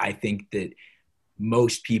that I think that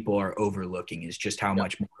most people are overlooking, is just how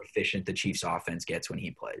much more efficient the Chiefs offense gets when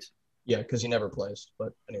he plays. Yeah, because he never plays.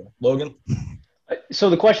 But anyway, Logan?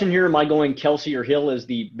 So the question here, am I going Kelce or Hill as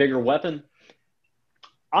the bigger weapon?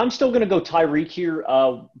 I'm still going to go Tyreek here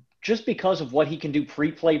just because of what he can do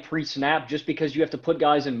pre-play, pre-snap, just because you have to put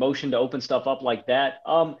guys in motion to open stuff up like that.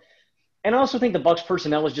 And I also think the Bucs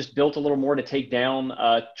personnel is just built a little more to take down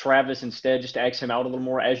Travis instead, just to X him out a little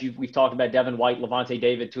more. As we've talked about, Devin White, Levante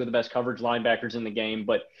David, two of the best coverage linebackers in the game.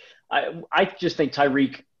 But I just think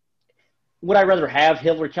Tyreek – would I rather have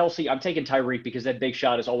Hill or Kelce? I'm taking Tyreek because that big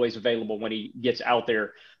shot is always available when he gets out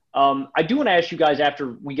there. I do want to ask you guys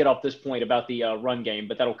after we get off this point about the run game,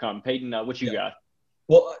 but that'll come. Peyton, what you got?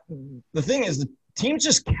 Well, the thing is, the teams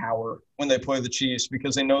just cower when they play the Chiefs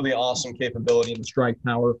because they know the awesome capability and the strike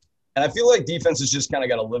power. And I feel like defenses just kind of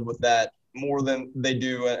got to live with that more than they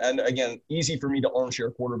do. And again, easy for me to armchair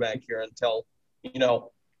quarterback here and tell,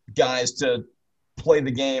 guys to play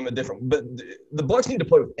the game a different – but the Bucs need to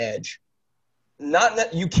play with edge. Not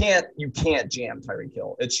that you can't jam Tyreek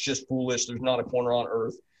Hill. It's just foolish. There's not a corner on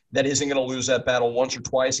earth that isn't going to lose that battle once or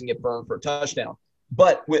twice and get burned for a touchdown.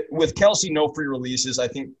 But with Kelce, no free releases, I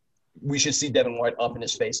think we should see Devin White up in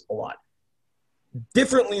his face a lot.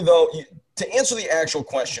 Differently, though, to answer the actual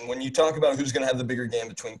question, when you talk about who's going to have the bigger game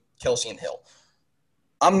between Kelce and Hill,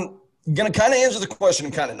 I'm going to kind of answer the question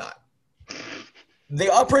and kind of not. They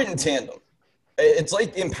operate in tandem. It's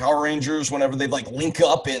like in Power Rangers whenever they like link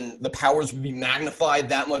up and the powers would be magnified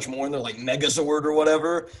that much more and they're like Megazord or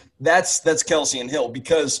whatever. That's Kelce and Hill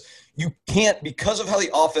because you can't, because of how the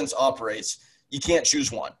offense operates, you can't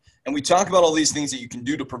choose one. And we talk about all these things that you can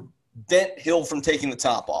do to prevent Hill from taking the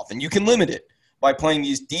top off. And you can limit it by playing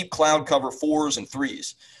these deep cloud cover 4s and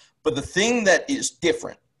 3s. But the thing that is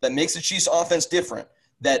different, that makes the Chiefs offense different,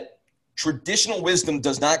 that traditional wisdom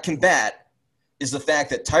does not combat, is the fact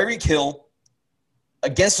that Tyreek Hill,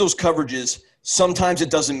 against those coverages, sometimes it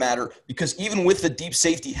doesn't matter because even with the deep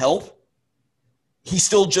safety help, he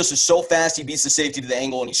still just is so fast, he beats the safety to the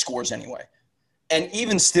angle and he scores anyway. And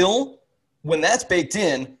even still, when that's baked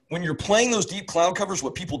in, when you're playing those deep cloud covers,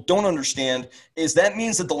 what people don't understand is that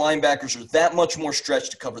means that the linebackers are that much more stretched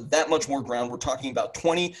to cover that much more ground. We're talking about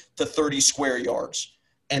 20 to 30 square yards.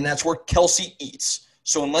 And that's where Kelce eats.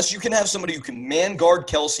 So unless you can have somebody who can man guard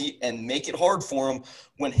Kelce and make it hard for him,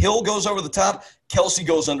 when Hill goes over the top, Kelce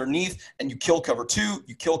goes underneath, and you kill cover 2,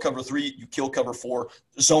 you kill cover 3, you kill cover 4,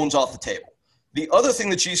 zone's off the table. The other thing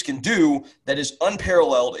the Chiefs can do that is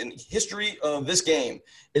unparalleled in the history of this game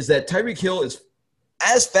is that Tyreek Hill is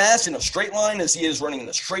as fast in a straight line as he is running in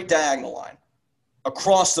a straight diagonal line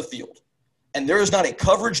across the field. And there is not a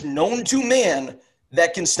coverage known to man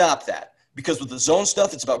that can stop that because with the zone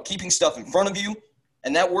stuff, it's about keeping stuff in front of you.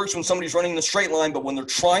 And that works when somebody's running in a straight line, but when they're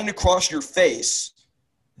trying to cross your face,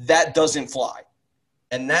 that doesn't fly.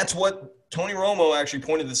 And that's what Tony Romo actually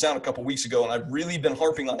pointed this out a couple weeks ago, and I've really been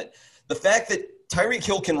harping on it. The fact that Tyreek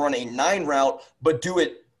Hill can run a 9 route, but do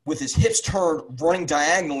it with his hips turned, running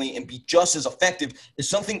diagonally, and be just as effective is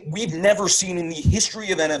something we've never seen in the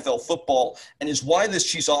history of NFL football, and is why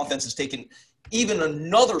this Chiefs offense has taken even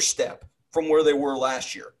another step from where they were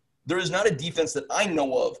last year. There is not a defense that I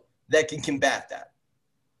know of that can combat that.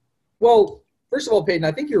 Well, first of all, Peyton,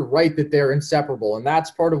 I think you're right that they're inseparable, and that's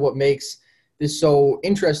part of what makes this so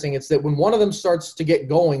interesting. It's that when one of them starts to get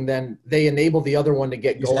going, then they enable the other one to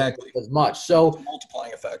get going as much. So it's a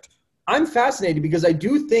multiplying effect. I'm fascinated because I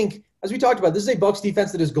do think, as we talked about, this is a Bucs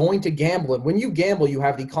defense that is going to gamble. And when you gamble, you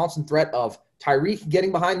have the constant threat of Tyreek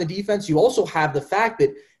getting behind the defense. You also have the fact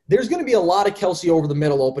that there's going to be a lot of Kelce over the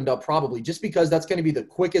middle opened up probably just because that's going to be the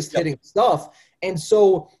quickest hitting stuff. And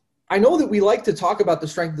so I know that we like to talk about the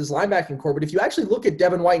strength of this linebacking core, but if you actually look at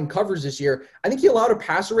Devin White in covers this year, I think he allowed a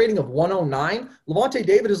passer rating of 109. Levante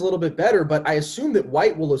David is a little bit better, but I assume that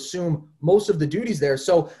White will assume most of the duties there.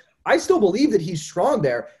 So I still believe that he's strong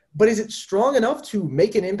there, but is it strong enough to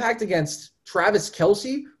make an impact against Travis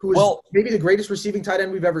Kelce, who is maybe the greatest receiving tight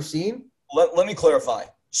end we've ever seen? Let me clarify.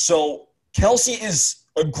 So Kelce is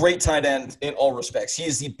a great tight end in all respects. He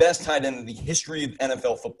is the best tight end in the history of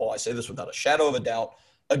NFL football. I say this without a shadow of a doubt.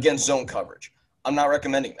 Against zone coverage. I'm not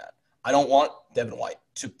recommending that. I don't want Devin White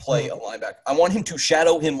to play a linebacker. I want him to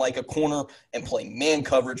shadow him like a corner and play man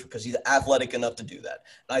coverage because he's athletic enough to do that.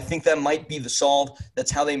 And I think that might be the solve.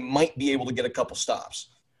 That's how they might be able to get a couple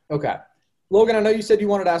stops. Okay. Logan, I know you said you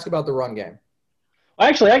wanted to ask about the run game.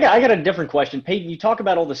 Actually, I got a different question. Peyton, you talk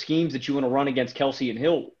about all the schemes that you want to run against Kelce and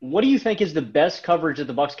Hill. What do you think is the best coverage that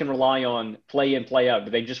the Bucs can rely on play in, play out? Do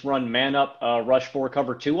they just run man up, rush 4,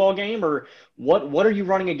 cover 2 all game? Or what are you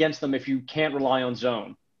running against them if you can't rely on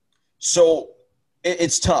zone? So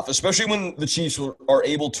it's tough, especially when the Chiefs are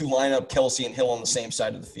able to line up Kelce and Hill on the same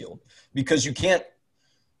side of the field because you can't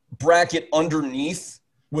bracket underneath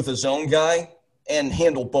with a zone guy and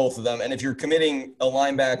handle both of them. And if you're committing a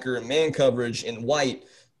linebacker and man coverage in White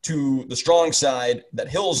to the strong side that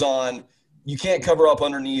Hill's on, you can't cover up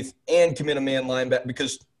underneath and commit a man linebacker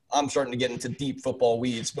because I'm starting to get into deep football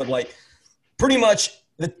weeds. But, like, pretty much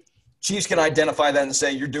the Chiefs can identify that and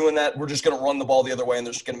say, you're doing that, we're just going to run the ball the other way and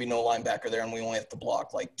there's going to be no linebacker there and we only have to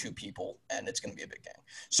block, like, 2 people and it's going to be a big game.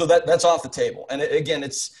 So that's off the table. And, again,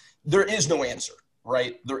 there is no answer,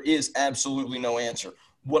 right? There is absolutely no answer.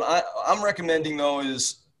 What I'm recommending, though,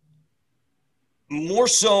 is more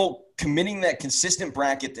so committing that consistent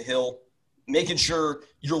bracket to Hill, making sure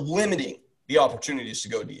you're limiting the opportunities to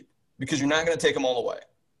go deep because you're not going to take them all away.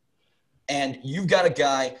 And you've got a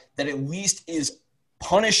guy that at least is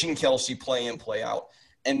punishing Kelce play in, play out,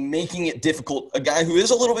 and making it difficult. A guy who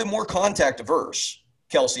is a little bit more contact averse.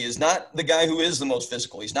 Kelce is not the guy who is the most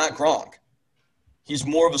physical. He's not Gronk. He's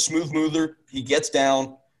more of a smooth mover. He gets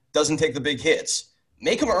down, doesn't take the big hits.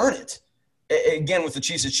 Make them earn it. Again, with the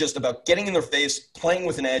Chiefs, it's just about getting in their face, playing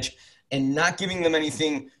with an edge, and not giving them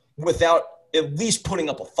anything without at least putting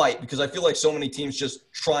up a fight because I feel like so many teams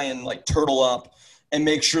just try and, like, turtle up and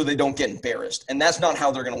make sure they don't get embarrassed. And that's not how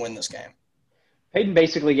they're going to win this game. Peyton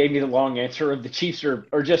basically gave me the long answer of the Chiefs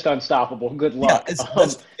are just unstoppable. Good luck. Yeah,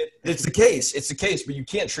 it's the case. It's the case, but you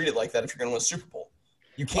can't treat it like that if you're going to win a Super Bowl.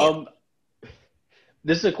 You can't.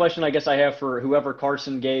 This is a question I guess I have for whoever,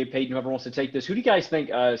 Carson, Gabe, Peyton, whoever wants to take this. Who do you guys think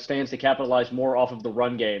stands to capitalize more off of the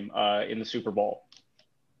run game in the Super Bowl?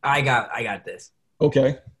 I got this.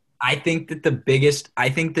 Okay. I think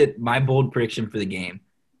that my bold prediction for the game,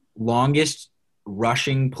 longest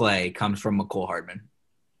rushing play comes from McCole Hardman.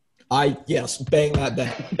 Yes, bang that.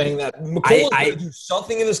 McCole is going to do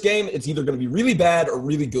something in this game. It's either going to be really bad or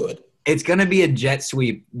really good. It's going to be a jet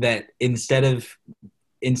sweep that instead of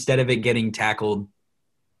it getting tackled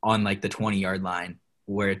on like the 20-yard line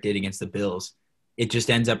where it did against the Bills, it just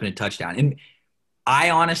ends up in a touchdown. And I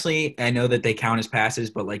know that they count as passes,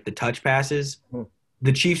 but like the touch passes,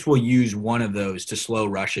 the Chiefs will use one of those to slow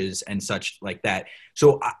rushes and such like that.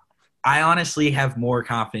 So I honestly have more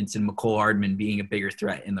confidence in McCole Hardman being a bigger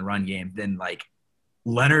threat in the run game than like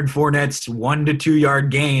Leonard Fournette's 1 to 2 yard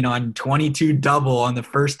gain on 22 double on the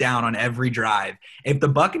first down on every drive. If the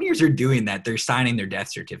Buccaneers are doing that, they're signing their death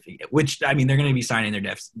certificate, which, I mean, they're going to be signing their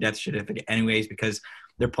death certificate anyways because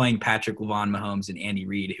they're playing Patrick LaVon Mahomes and Andy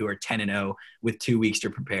Reid, who are 10-0 with 2 weeks to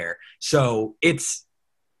prepare. So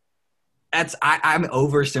I'm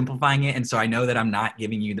oversimplifying it, and so I know that I'm not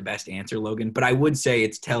giving you the best answer, Logan, but I would say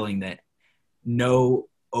it's telling that no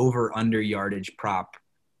over-under yardage prop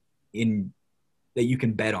that you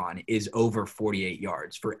can bet on is over 48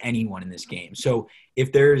 yards for anyone in this game. So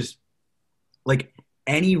if there's like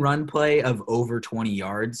any run play of over 20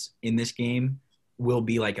 yards in this game will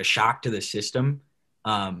be like a shock to the system,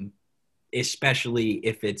 especially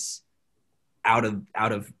if it's out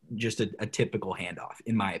of just a typical handoff,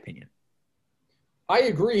 in my opinion. I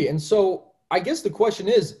agree. And so I guess the question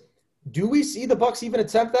is, do we see the Bucs even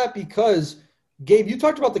attempt that? Because Gabe, you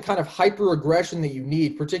talked about the kind of hyper aggression that you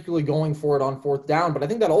need, particularly going for it on fourth down. But I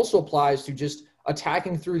think that also applies to just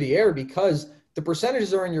attacking through the air because the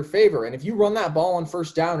percentages are in your favor. And if you run that ball on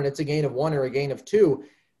first down and it's a gain of 1 or a gain of 2,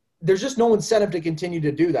 there's just no incentive to continue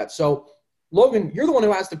to do that. So Logan, you're the one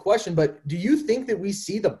who asked the question, but do you think that we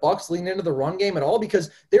see the Bucs lean into the run game at all? Because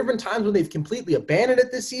there have been times when they've completely abandoned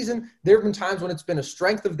it this season. There have been times when it's been a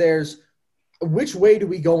strength of theirs. Which way do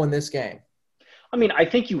we go in this game? I mean, I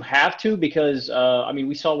think you have to because,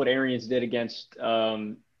 we saw what Arians did against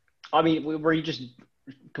where he just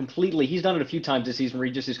completely – he's done it a few times this season where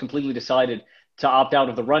he just has completely decided to opt out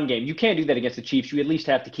of the run game. You can't do that against the Chiefs. You at least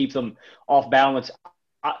have to keep them off balance.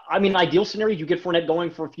 Ideal scenario, you get Fournette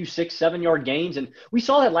going for a few 6-7 yard gains. And we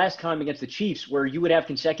saw that last time against the Chiefs where you would have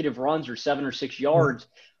consecutive runs or 7 or 6 yards.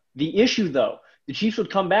 The issue, though, the Chiefs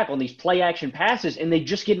would come back on these play action passes and they'd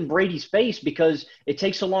just get in Brady's face because it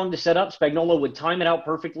takes so long to set up. Spagnuolo would time it out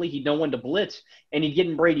perfectly. He'd know when to blitz and he'd get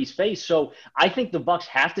in Brady's face. So I think the Bucs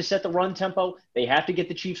have to set the run tempo. They have to get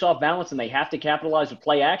the Chiefs off balance and they have to capitalize with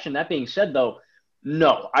play action. That being said, though,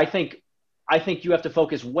 no, I think you have to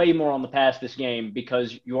focus way more on the pass this game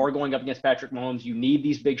because you are going up against Patrick Mahomes. You need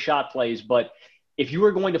these big shot plays. But if you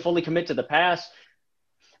are going to fully commit to the pass,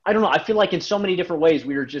 I don't know. I feel like in so many different ways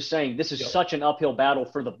we were just saying this is such an uphill battle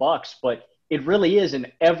for the Bucs, but it really is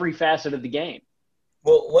in every facet of the game.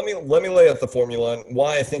 Well, let me lay out the formula and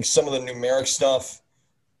why I think some of the numeric stuff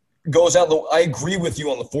goes out. I agree with you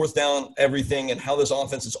on the fourth down, everything, and how this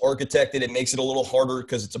offense is architected. It makes it a little harder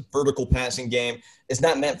because it's a vertical passing game. It's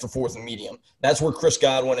not meant for fourth and medium. That's where Chris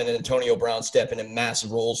Godwin and Antonio Brown step in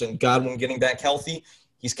massive roles, and Godwin getting back healthy,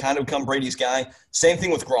 he's kind of become Brady's guy. Same thing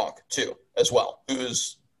with Gronk, too, as well,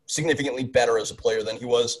 who's significantly better as a player than he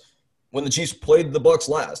was when the Chiefs played the Bucs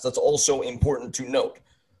last. That's also important to note.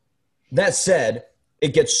 That said,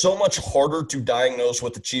 it gets so much harder to diagnose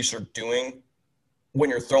what the Chiefs are doing when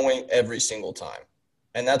you're throwing every single time.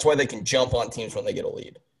 And that's why they can jump on teams when they get a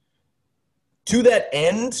lead. To that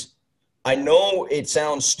end, I know it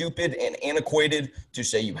sounds stupid and antiquated to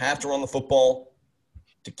say you have to run the football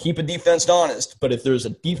to keep a defense honest, but if there's a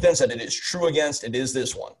defense that it is true against, it is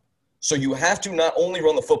this one. So you have to not only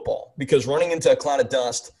run the football, because running into a cloud of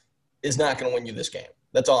dust is not going to win you this game.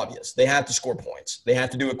 That's obvious. They have to score points. They have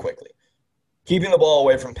to do it quickly. Keeping the ball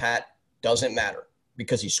away from Pat doesn't matter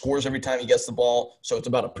because he scores every time he gets the ball. So it's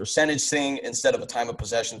about a percentage thing instead of a time of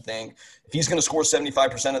possession thing. If he's going to score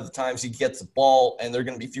 75% of the times he gets the ball and there are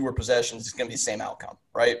going to be fewer possessions, it's going to be the same outcome,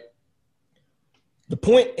 right? The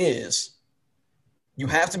point is you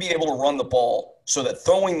have to be able to run the ball so that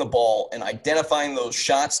throwing the ball and identifying those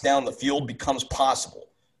shots down the field becomes possible.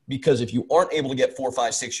 Because if you aren't able to get 4,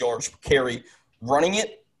 5, 6 yards per carry running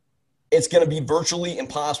it, it's going to be virtually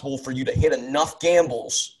impossible for you to hit enough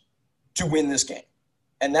gambles to win this game.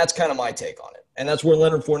 And that's kind of my take on it. And that's where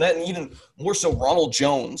Leonard Fournette and even more so Ronald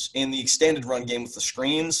Jones in the extended run game with the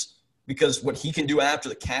screens, because what he can do after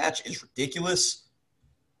the catch is ridiculous.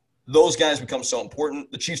 Those guys become so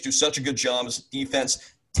important. The Chiefs do such a good job as a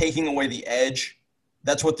defense taking away the edge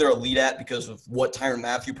That's what they're elite at because of what Tyrann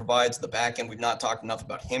Mathieu provides. The back end, we've not talked enough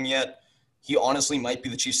about him yet. He honestly might be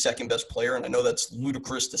the Chiefs' second best player, and I know that's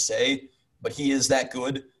ludicrous to say, but he is that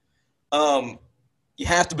good. You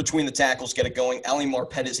have to, between the tackles, get it going. Ali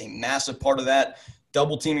Marpet is a massive part of that.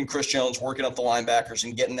 Double teaming Chris Jones, working up the linebackers,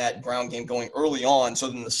 and getting that ground game going early on. So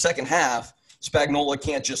in the second half, Spagnuolo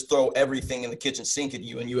can't just throw everything in the kitchen sink at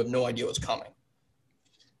you, and you have no idea what's coming.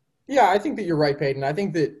 Yeah, I think that you're right, Peyton. I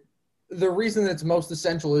think that the reason that it's most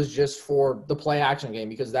essential is just for the play action game,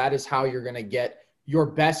 because that is how you're going to get your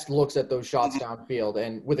best looks at those shots downfield.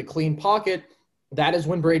 And with a clean pocket, that is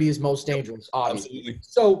when Brady is most dangerous, obviously. Absolutely.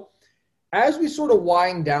 So as we sort of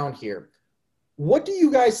wind down here, what do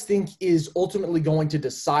you guys think is ultimately going to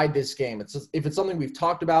decide this game? If it's something we've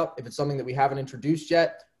talked about, if it's something that we haven't introduced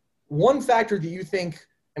yet, one factor that you think,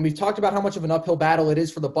 and we've talked about how much of an uphill battle it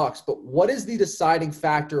is for the Bucs, but what is the deciding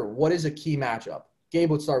factor? What is a key matchup? Gabe,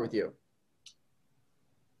 let's start with you.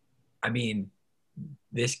 I mean,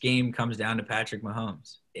 this game comes down to Patrick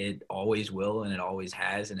Mahomes. It always will, and it always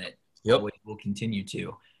has, and it always will continue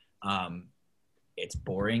to. It's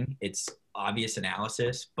boring. It's obvious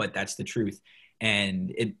analysis, but that's the truth.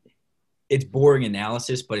 And it's boring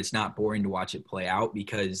analysis, but it's not boring to watch it play out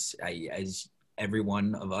because as every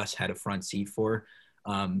one of us had a front seat for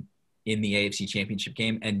in the AFC Championship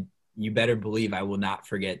game, and you better believe I will not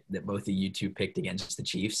forget that both of you two picked against the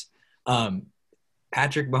Chiefs.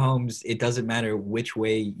 Patrick Mahomes, it doesn't matter which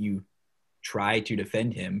way you try to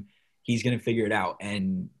defend him, he's going to figure it out.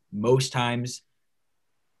 And most times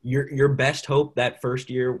your best hope that first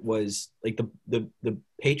year was like the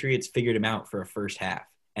Patriots figured him out for a first half.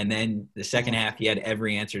 And then the second half, he had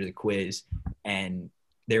every answer to the quiz, and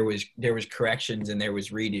there was corrections and there was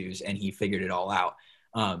redos, and he figured it all out.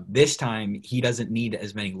 This time, he doesn't need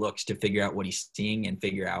as many looks to figure out what he's seeing and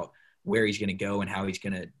figure out where he's going to go and how he's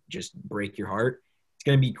going to just break your heart. It's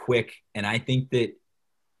going to be quick, and I think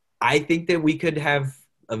that we could have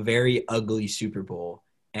a very ugly Super Bowl.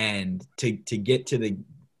 And to get to the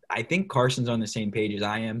 – I think Carson's on the same page as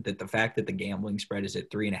I am, that the fact that the gambling spread is at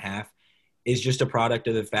 3.5 is just a product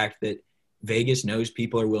of the fact that Vegas knows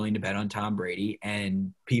people are willing to bet on Tom Brady,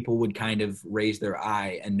 and people would kind of raise their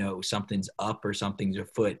eye and know something's up or something's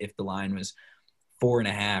afoot if the line was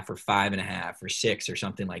 4.5 or 5.5 or 6 or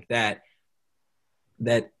something like that.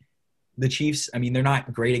 That the Chiefs, I mean, they're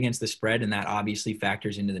not great against the spread, and that obviously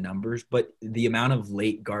factors into the numbers, but the amount of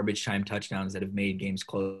late garbage time touchdowns that have made games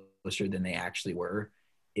closer than they actually were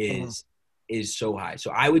is so high.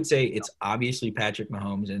 So I would say it's obviously Patrick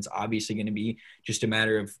Mahomes, and it's obviously going to be just a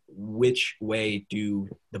matter of which way do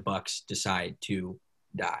the Bucs decide to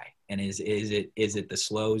die. And is it the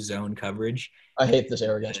slow zone coverage? I hate this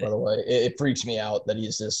arrogance, by the way. It freaks me out that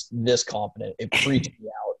he's this confident. It freaks me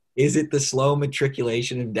out. Is it the slow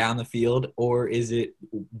matriculation down the field, or is it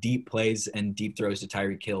deep plays and deep throws to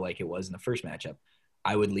Tyreek Hill like it was in the first matchup?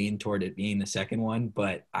 I would lean toward it being the second one,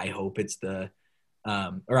 but I hope it's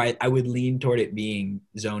I would lean toward it being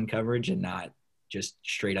zone coverage and not just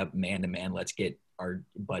straight up man-to-man, let's get our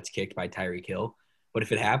butts kicked by Tyreek Hill. But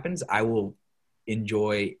if it happens, I will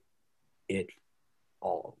enjoy it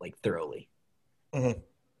all, like, thoroughly. Mm-hmm.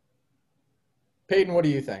 Peyton, what do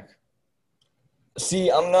you think?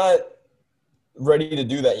 See, I'm not ready to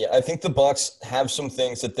do that yet. I think the Bucs have some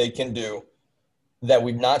things that they can do that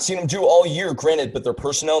we've not seen them do all year, granted, but their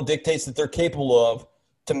personnel dictates that they're capable of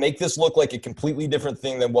to make this look like a completely different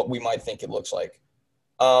thing than what we might think it looks like.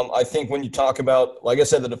 I think when you talk about, like I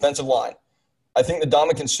said, the defensive line, I think that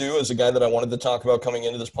Ndamukong Suh is a guy that I wanted to talk about coming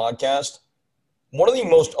into this podcast. One of the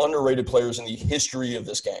most underrated players in the history of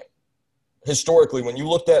this game. Historically, when you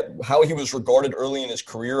looked at how he was regarded early in his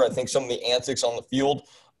career, I think some of the antics on the field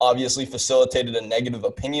obviously facilitated a negative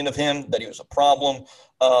opinion of him, that he was a problem.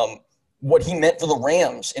 What he meant for the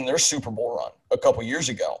Rams in their Super Bowl run a couple years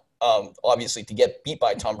ago, obviously to get beat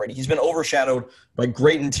by Tom Brady. He's been overshadowed by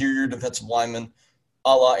great interior defensive linemen,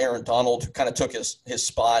 a la Aaron Donald, who kind of took his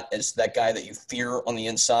spot as that guy that you fear on the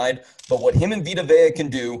inside. But what him and Vita Vea can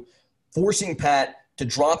do, forcing Pat to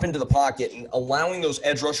drop into the pocket and allowing those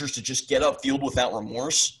edge rushers to just get upfield without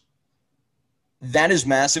remorse, that is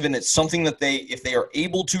massive, and it's something that if they are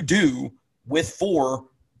able to do with 4,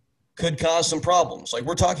 could cause some problems. Like,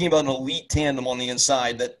 we're talking about an elite tandem on the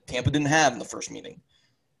inside that Tampa didn't have in the first meeting.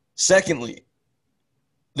 Secondly,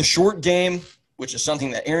 the short game, which is something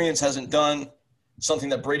that Arians hasn't done, something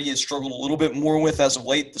that Brady has struggled a little bit more with as of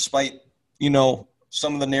late, despite,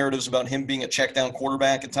 some of the narratives about him being a check down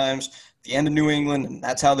quarterback at times at the end of New England, and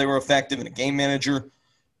that's how they were effective in a game manager.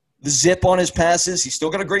 The zip on his passes, he's still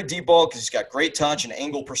got a great deep ball because he's got great touch and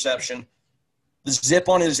angle perception. the zip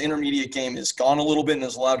on his intermediate game has gone a little bit and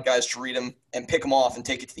has allowed guys to read him and pick him off and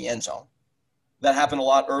take it to the end zone. That happened a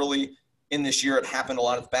lot early in this year. It happened a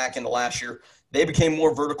lot at the back end of last year. They became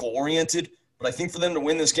more vertical oriented, but I think for them to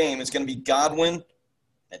win this game, it's going to be Godwin,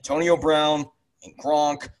 Antonio Brown, and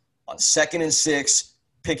Gronk on 2nd and 6,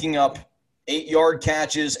 picking up 8-yard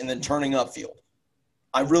catches and then turning upfield.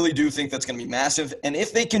 I really do think that's going to be massive. And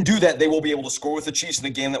if they can do that, they will be able to score with the Chiefs in a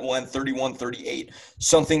game that will end 31-38.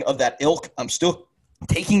 Something of that ilk. I'm still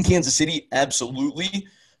taking Kansas City, absolutely.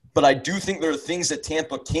 But I do think there are things that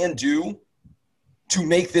Tampa can do to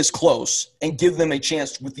make this close and give them a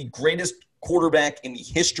chance with the greatest quarterback in the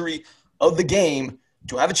history of the game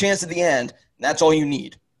to have a chance at the end. And that's all you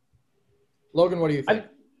need. Logan, what do you think?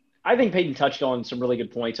 I think Peyton touched on some really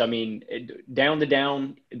good points. I mean, down to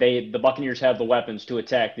down, the Buccaneers have the weapons to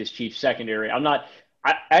attack this Chiefs secondary. And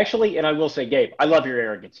I will say, Gabe, I love your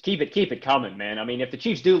arrogance. Keep it coming, man. I mean, if the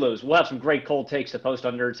Chiefs do lose, we'll have some great cold takes to post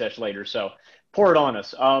on Nerd Sesh later. So pour it on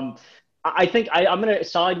us. I think I'm going to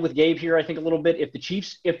side with Gabe here. I think a little bit.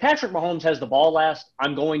 If Patrick Mahomes has the ball last,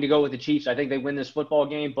 I'm going to go with the Chiefs. I think they win this football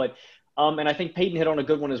game, but. And I think Peyton hit on a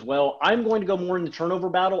good one as well. I'm going to go more in the turnover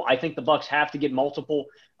battle. I think the Bucs have to get multiple,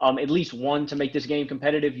 at least one, to make this game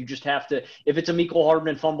competitive. You just have to – if it's a Mecole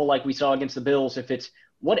Hardman fumble like we saw against the Bills, if it's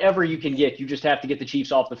whatever you can get, you just have to get the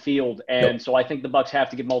Chiefs off the field. And so I think the Bucs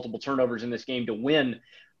have to get multiple turnovers in this game to win.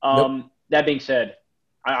 That being said,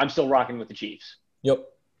 I'm still rocking with the Chiefs. Yep.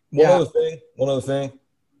 One other thing.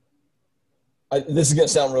 This is going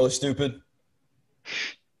to sound really stupid.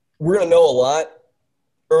 We're going to know a lot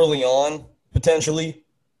early on, potentially.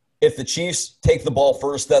 If the Chiefs take the ball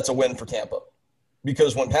first, that's a win for Tampa.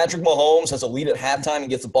 Because when Patrick Mahomes has a lead at halftime and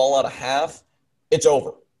gets the ball out of half, it's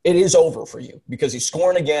over. It is over for you because he's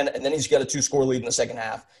scoring again, and then he's got a 2-score lead in the second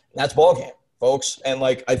half. And that's ball game, folks. And,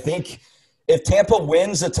 I think if Tampa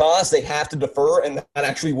wins the toss, they have to defer, and that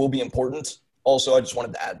actually will be important. Also, I just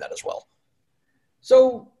wanted to add that as well.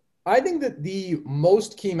 So I think that the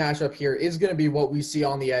most key matchup here is going to be what we see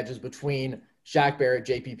on the edges between Shaq Barrett,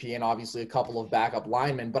 JPP, and obviously a couple of backup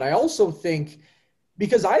linemen. But I also think,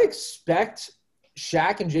 because I expect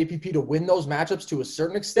Shaq and JPP to win those matchups to a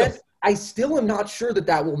certain extent, I still am not sure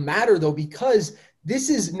that will matter, though, because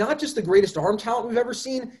this is not just the greatest arm talent we've ever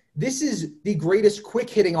seen. This is the greatest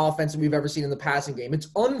quick-hitting offense that we've ever seen in the passing game. It's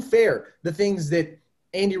unfair, the things that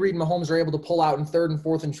Andy Reid and Mahomes are able to pull out in 3rd and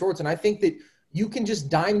 4th and shorts. And I think that you can just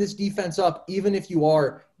dime this defense up even if you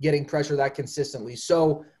are getting pressure that consistently.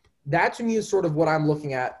 So that to me is sort of what I'm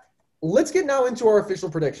looking at. Let's get now into our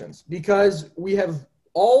official predictions because we have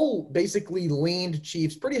all basically leaned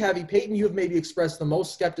Chiefs pretty heavy. Peyton, you have maybe expressed the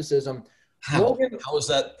most skepticism. How is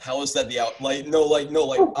that the out?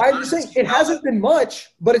 I'm just saying it hasn't been much,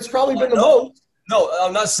 but it's probably been the most. No,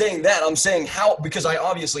 I'm not saying that. I'm saying how, because I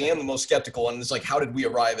obviously am the most skeptical, and it's how did we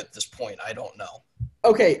arrive at this point? I don't know.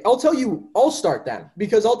 Okay, I'll start then,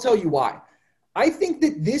 because I'll tell you why. I think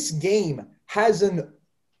that this game has an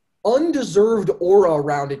undeserved aura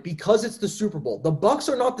around it because it's the Super Bowl. The Bucs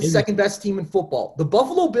are not the second best team in football. The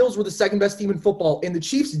Buffalo Bills were the second best team in football, and the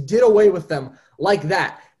Chiefs did away with them like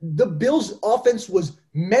that. The Bills' offense was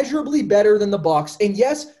measurably better than the Bucs, and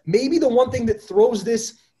yes, maybe the one thing that throws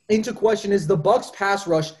this into question is the Bucs' pass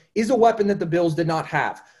rush is a weapon that the Bills did not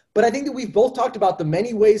have. But I think that we've both talked about the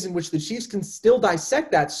many ways in which the Chiefs can still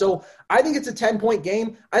dissect that. So I think it's a 10-point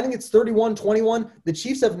game. I think it's 31-21. The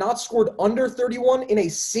Chiefs have not scored under 31 in a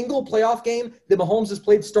single playoff game that Mahomes has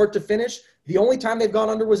played start to finish. The only time they've gone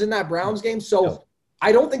under was in that Browns game. So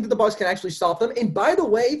I don't think that the Bucs can actually stop them. And by the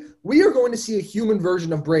way, we are going to see a human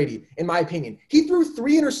version of Brady, in my opinion. He threw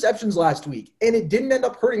 3 interceptions last week, and it didn't end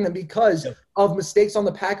up hurting them because of mistakes on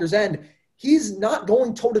the Packers' end. He's not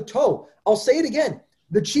going toe-to-toe. I'll say it again.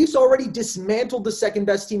 The Chiefs already dismantled the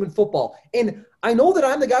second-best team in football. And I know that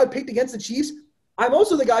I'm the guy who picked against the Chiefs. I'm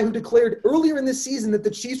also the guy who declared earlier in this season that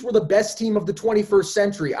the Chiefs were the best team of the 21st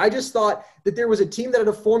century. I just thought that there was a team that had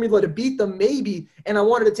a formula to beat them maybe, and I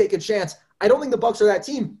wanted to take a chance. I don't think the Bucs are that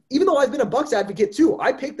team, even though I've been a Bucs advocate too.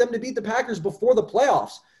 I picked them to beat the Packers before the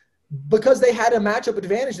playoffs because they had a matchup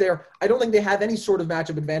advantage there. I don't think they have any sort of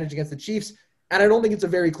matchup advantage against the Chiefs, and I don't think it's a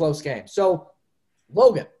very close game. So,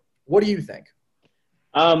 Logan, what do you think?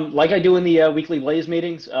 Like I do in the weekly Blaze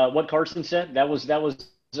meetings, what Carson said, he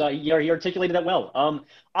articulated that well.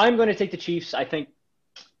 I'm going to take the Chiefs. I think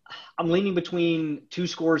I'm leaning between 2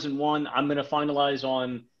 scores and 1. I'm going to finalize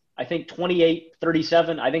on, I think,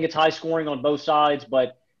 28-37. I think it's high scoring on both sides,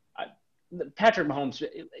 but Patrick Mahomes,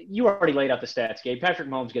 you already laid out the stats, Gabe. Patrick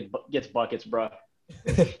Mahomes gets buckets, bro.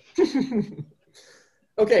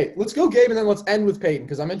 Okay, let's go, Gabe, and then let's end with Peyton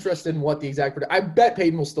because I'm interested in what the exact – I bet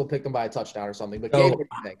Peyton will still pick them by a touchdown or something. But, Gabe, what do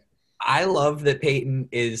you think? I love that Peyton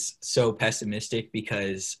is so pessimistic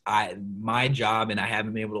because my job, and I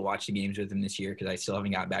haven't been able to watch the games with him this year because I still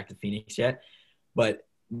haven't got back to Phoenix yet. But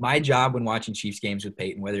my job when watching Chiefs games with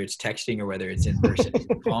Peyton, whether it's texting or whether it's in person, is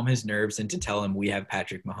to calm his nerves and to tell him we have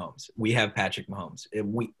Patrick Mahomes. We have Patrick Mahomes.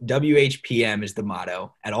 WHPM is the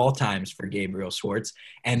motto at all times for Gabriel Schwartz,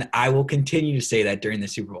 and I will continue to say that during the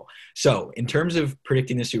Super Bowl. So in terms of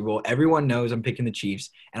predicting the Super Bowl, everyone knows I'm picking the Chiefs,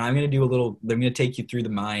 and I'm going to take you through the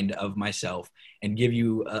mind of myself and give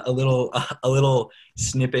you a little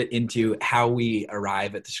snippet into how we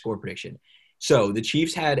arrive at the score prediction. So the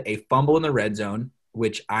Chiefs had a fumble in the red zone,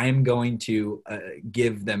 which I'm going to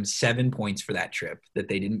give them 7 points for that trip that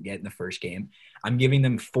they didn't get in the first game. I'm giving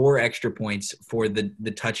them 4 extra points for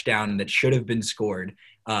the touchdown that should have been scored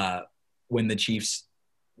when the Chiefs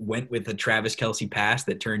went with a Travis Kelce pass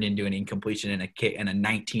that turned into an incompletion and a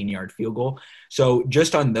 19-yard field goal. So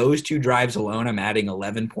just on those 2 drives alone, I'm adding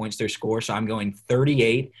 11 points to their score. So I'm going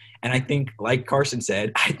 38. And I think, like Carson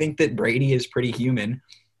said, I think that Brady is pretty human.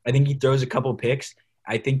 I think he throws a couple picks.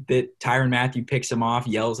 I think that Tyrann Mathieu picks him off,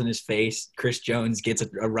 yells in his face. Chris Jones gets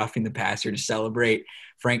a roughing the passer to celebrate.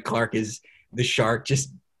 Frank Clark is the shark,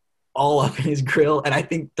 just all up in his grill. And I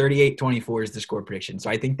think 38-24 is the score prediction. So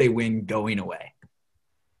I think they win going away.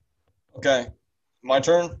 Okay. My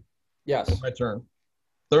turn? Yes. My turn.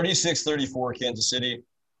 36-34 Kansas City.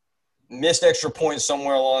 Missed extra points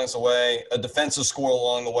somewhere along the way. A defensive score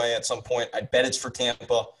along the way at some point. I bet it's for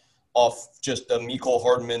Tampa off just a Mecole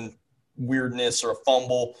Hardman weirdness or a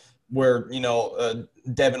fumble where,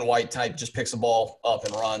 Devin White type just picks the ball up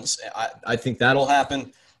and runs. I think that'll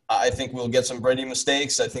happen. I think we'll get some Brady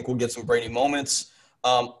mistakes. I think we'll get some Brady moments.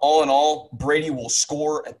 All in all, Brady will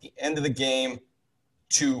score at the end of the game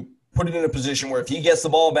to put it in a position where if he gets the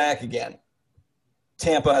ball back again,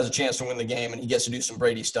 Tampa has a chance to win the game and he gets to do some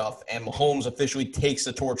Brady stuff. And Mahomes officially takes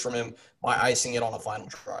the torch from him by icing it on the final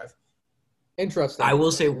drive. Interesting. I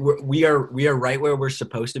will say we are right where we're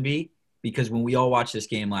supposed to be. Because when we all watched this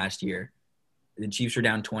game last year, the Chiefs were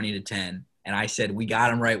down 20-10, and I said we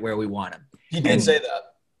got him right where we want him. He did say that.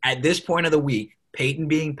 At this point of the week, Peyton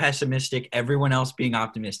being pessimistic, everyone else being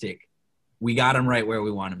optimistic, we got him right where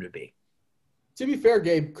we want him to be. To be fair,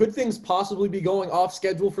 Gabe, could things possibly be going off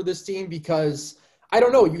schedule for this team? Because I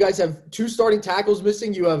don't know. You guys have 2 starting tackles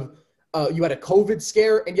missing. You had a COVID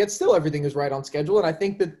scare, and yet still everything is right on schedule. And I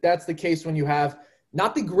think that that's the case when you have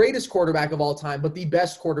not the greatest quarterback of all time, but the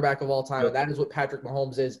best quarterback of all time. And that is what Patrick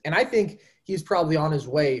Mahomes is. And I think he's probably on his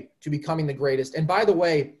way to becoming the greatest. And by the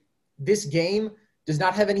way, this game does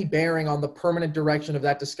not have any bearing on the permanent direction of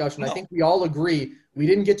that discussion. No. I think we all agree. We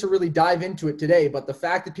didn't get to really dive into it today, but the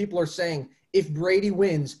fact that people are saying if Brady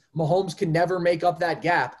wins, Mahomes can never make up that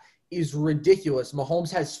gap is ridiculous.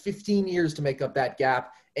 Mahomes has 15 years to make up that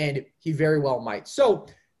gap, and he very well might. So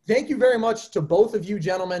thank you very much to both of you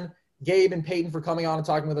gentlemen, Gabe and Peyton, for coming on and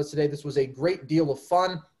talking with us today. This was a great deal of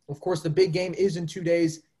fun. Of course, the big game is in 2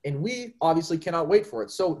 days, and we obviously cannot wait for it.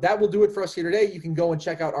 So that will do it for us here today. You can go and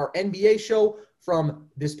check out our NBA show from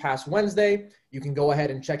this past Wednesday. You can go ahead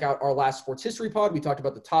and check out our last sports history pod. We talked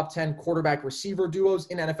about the top 10 quarterback receiver duos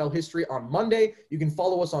in NFL history on Monday. You can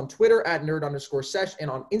follow us on Twitter at nerd_sesh and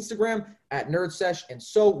on Instagram at nerdsesh. And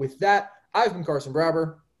so with that, I've been Carson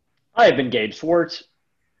Brabber. I have been Gabe Schwartz.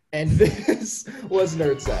 And this was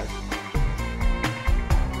Nerd Sesh.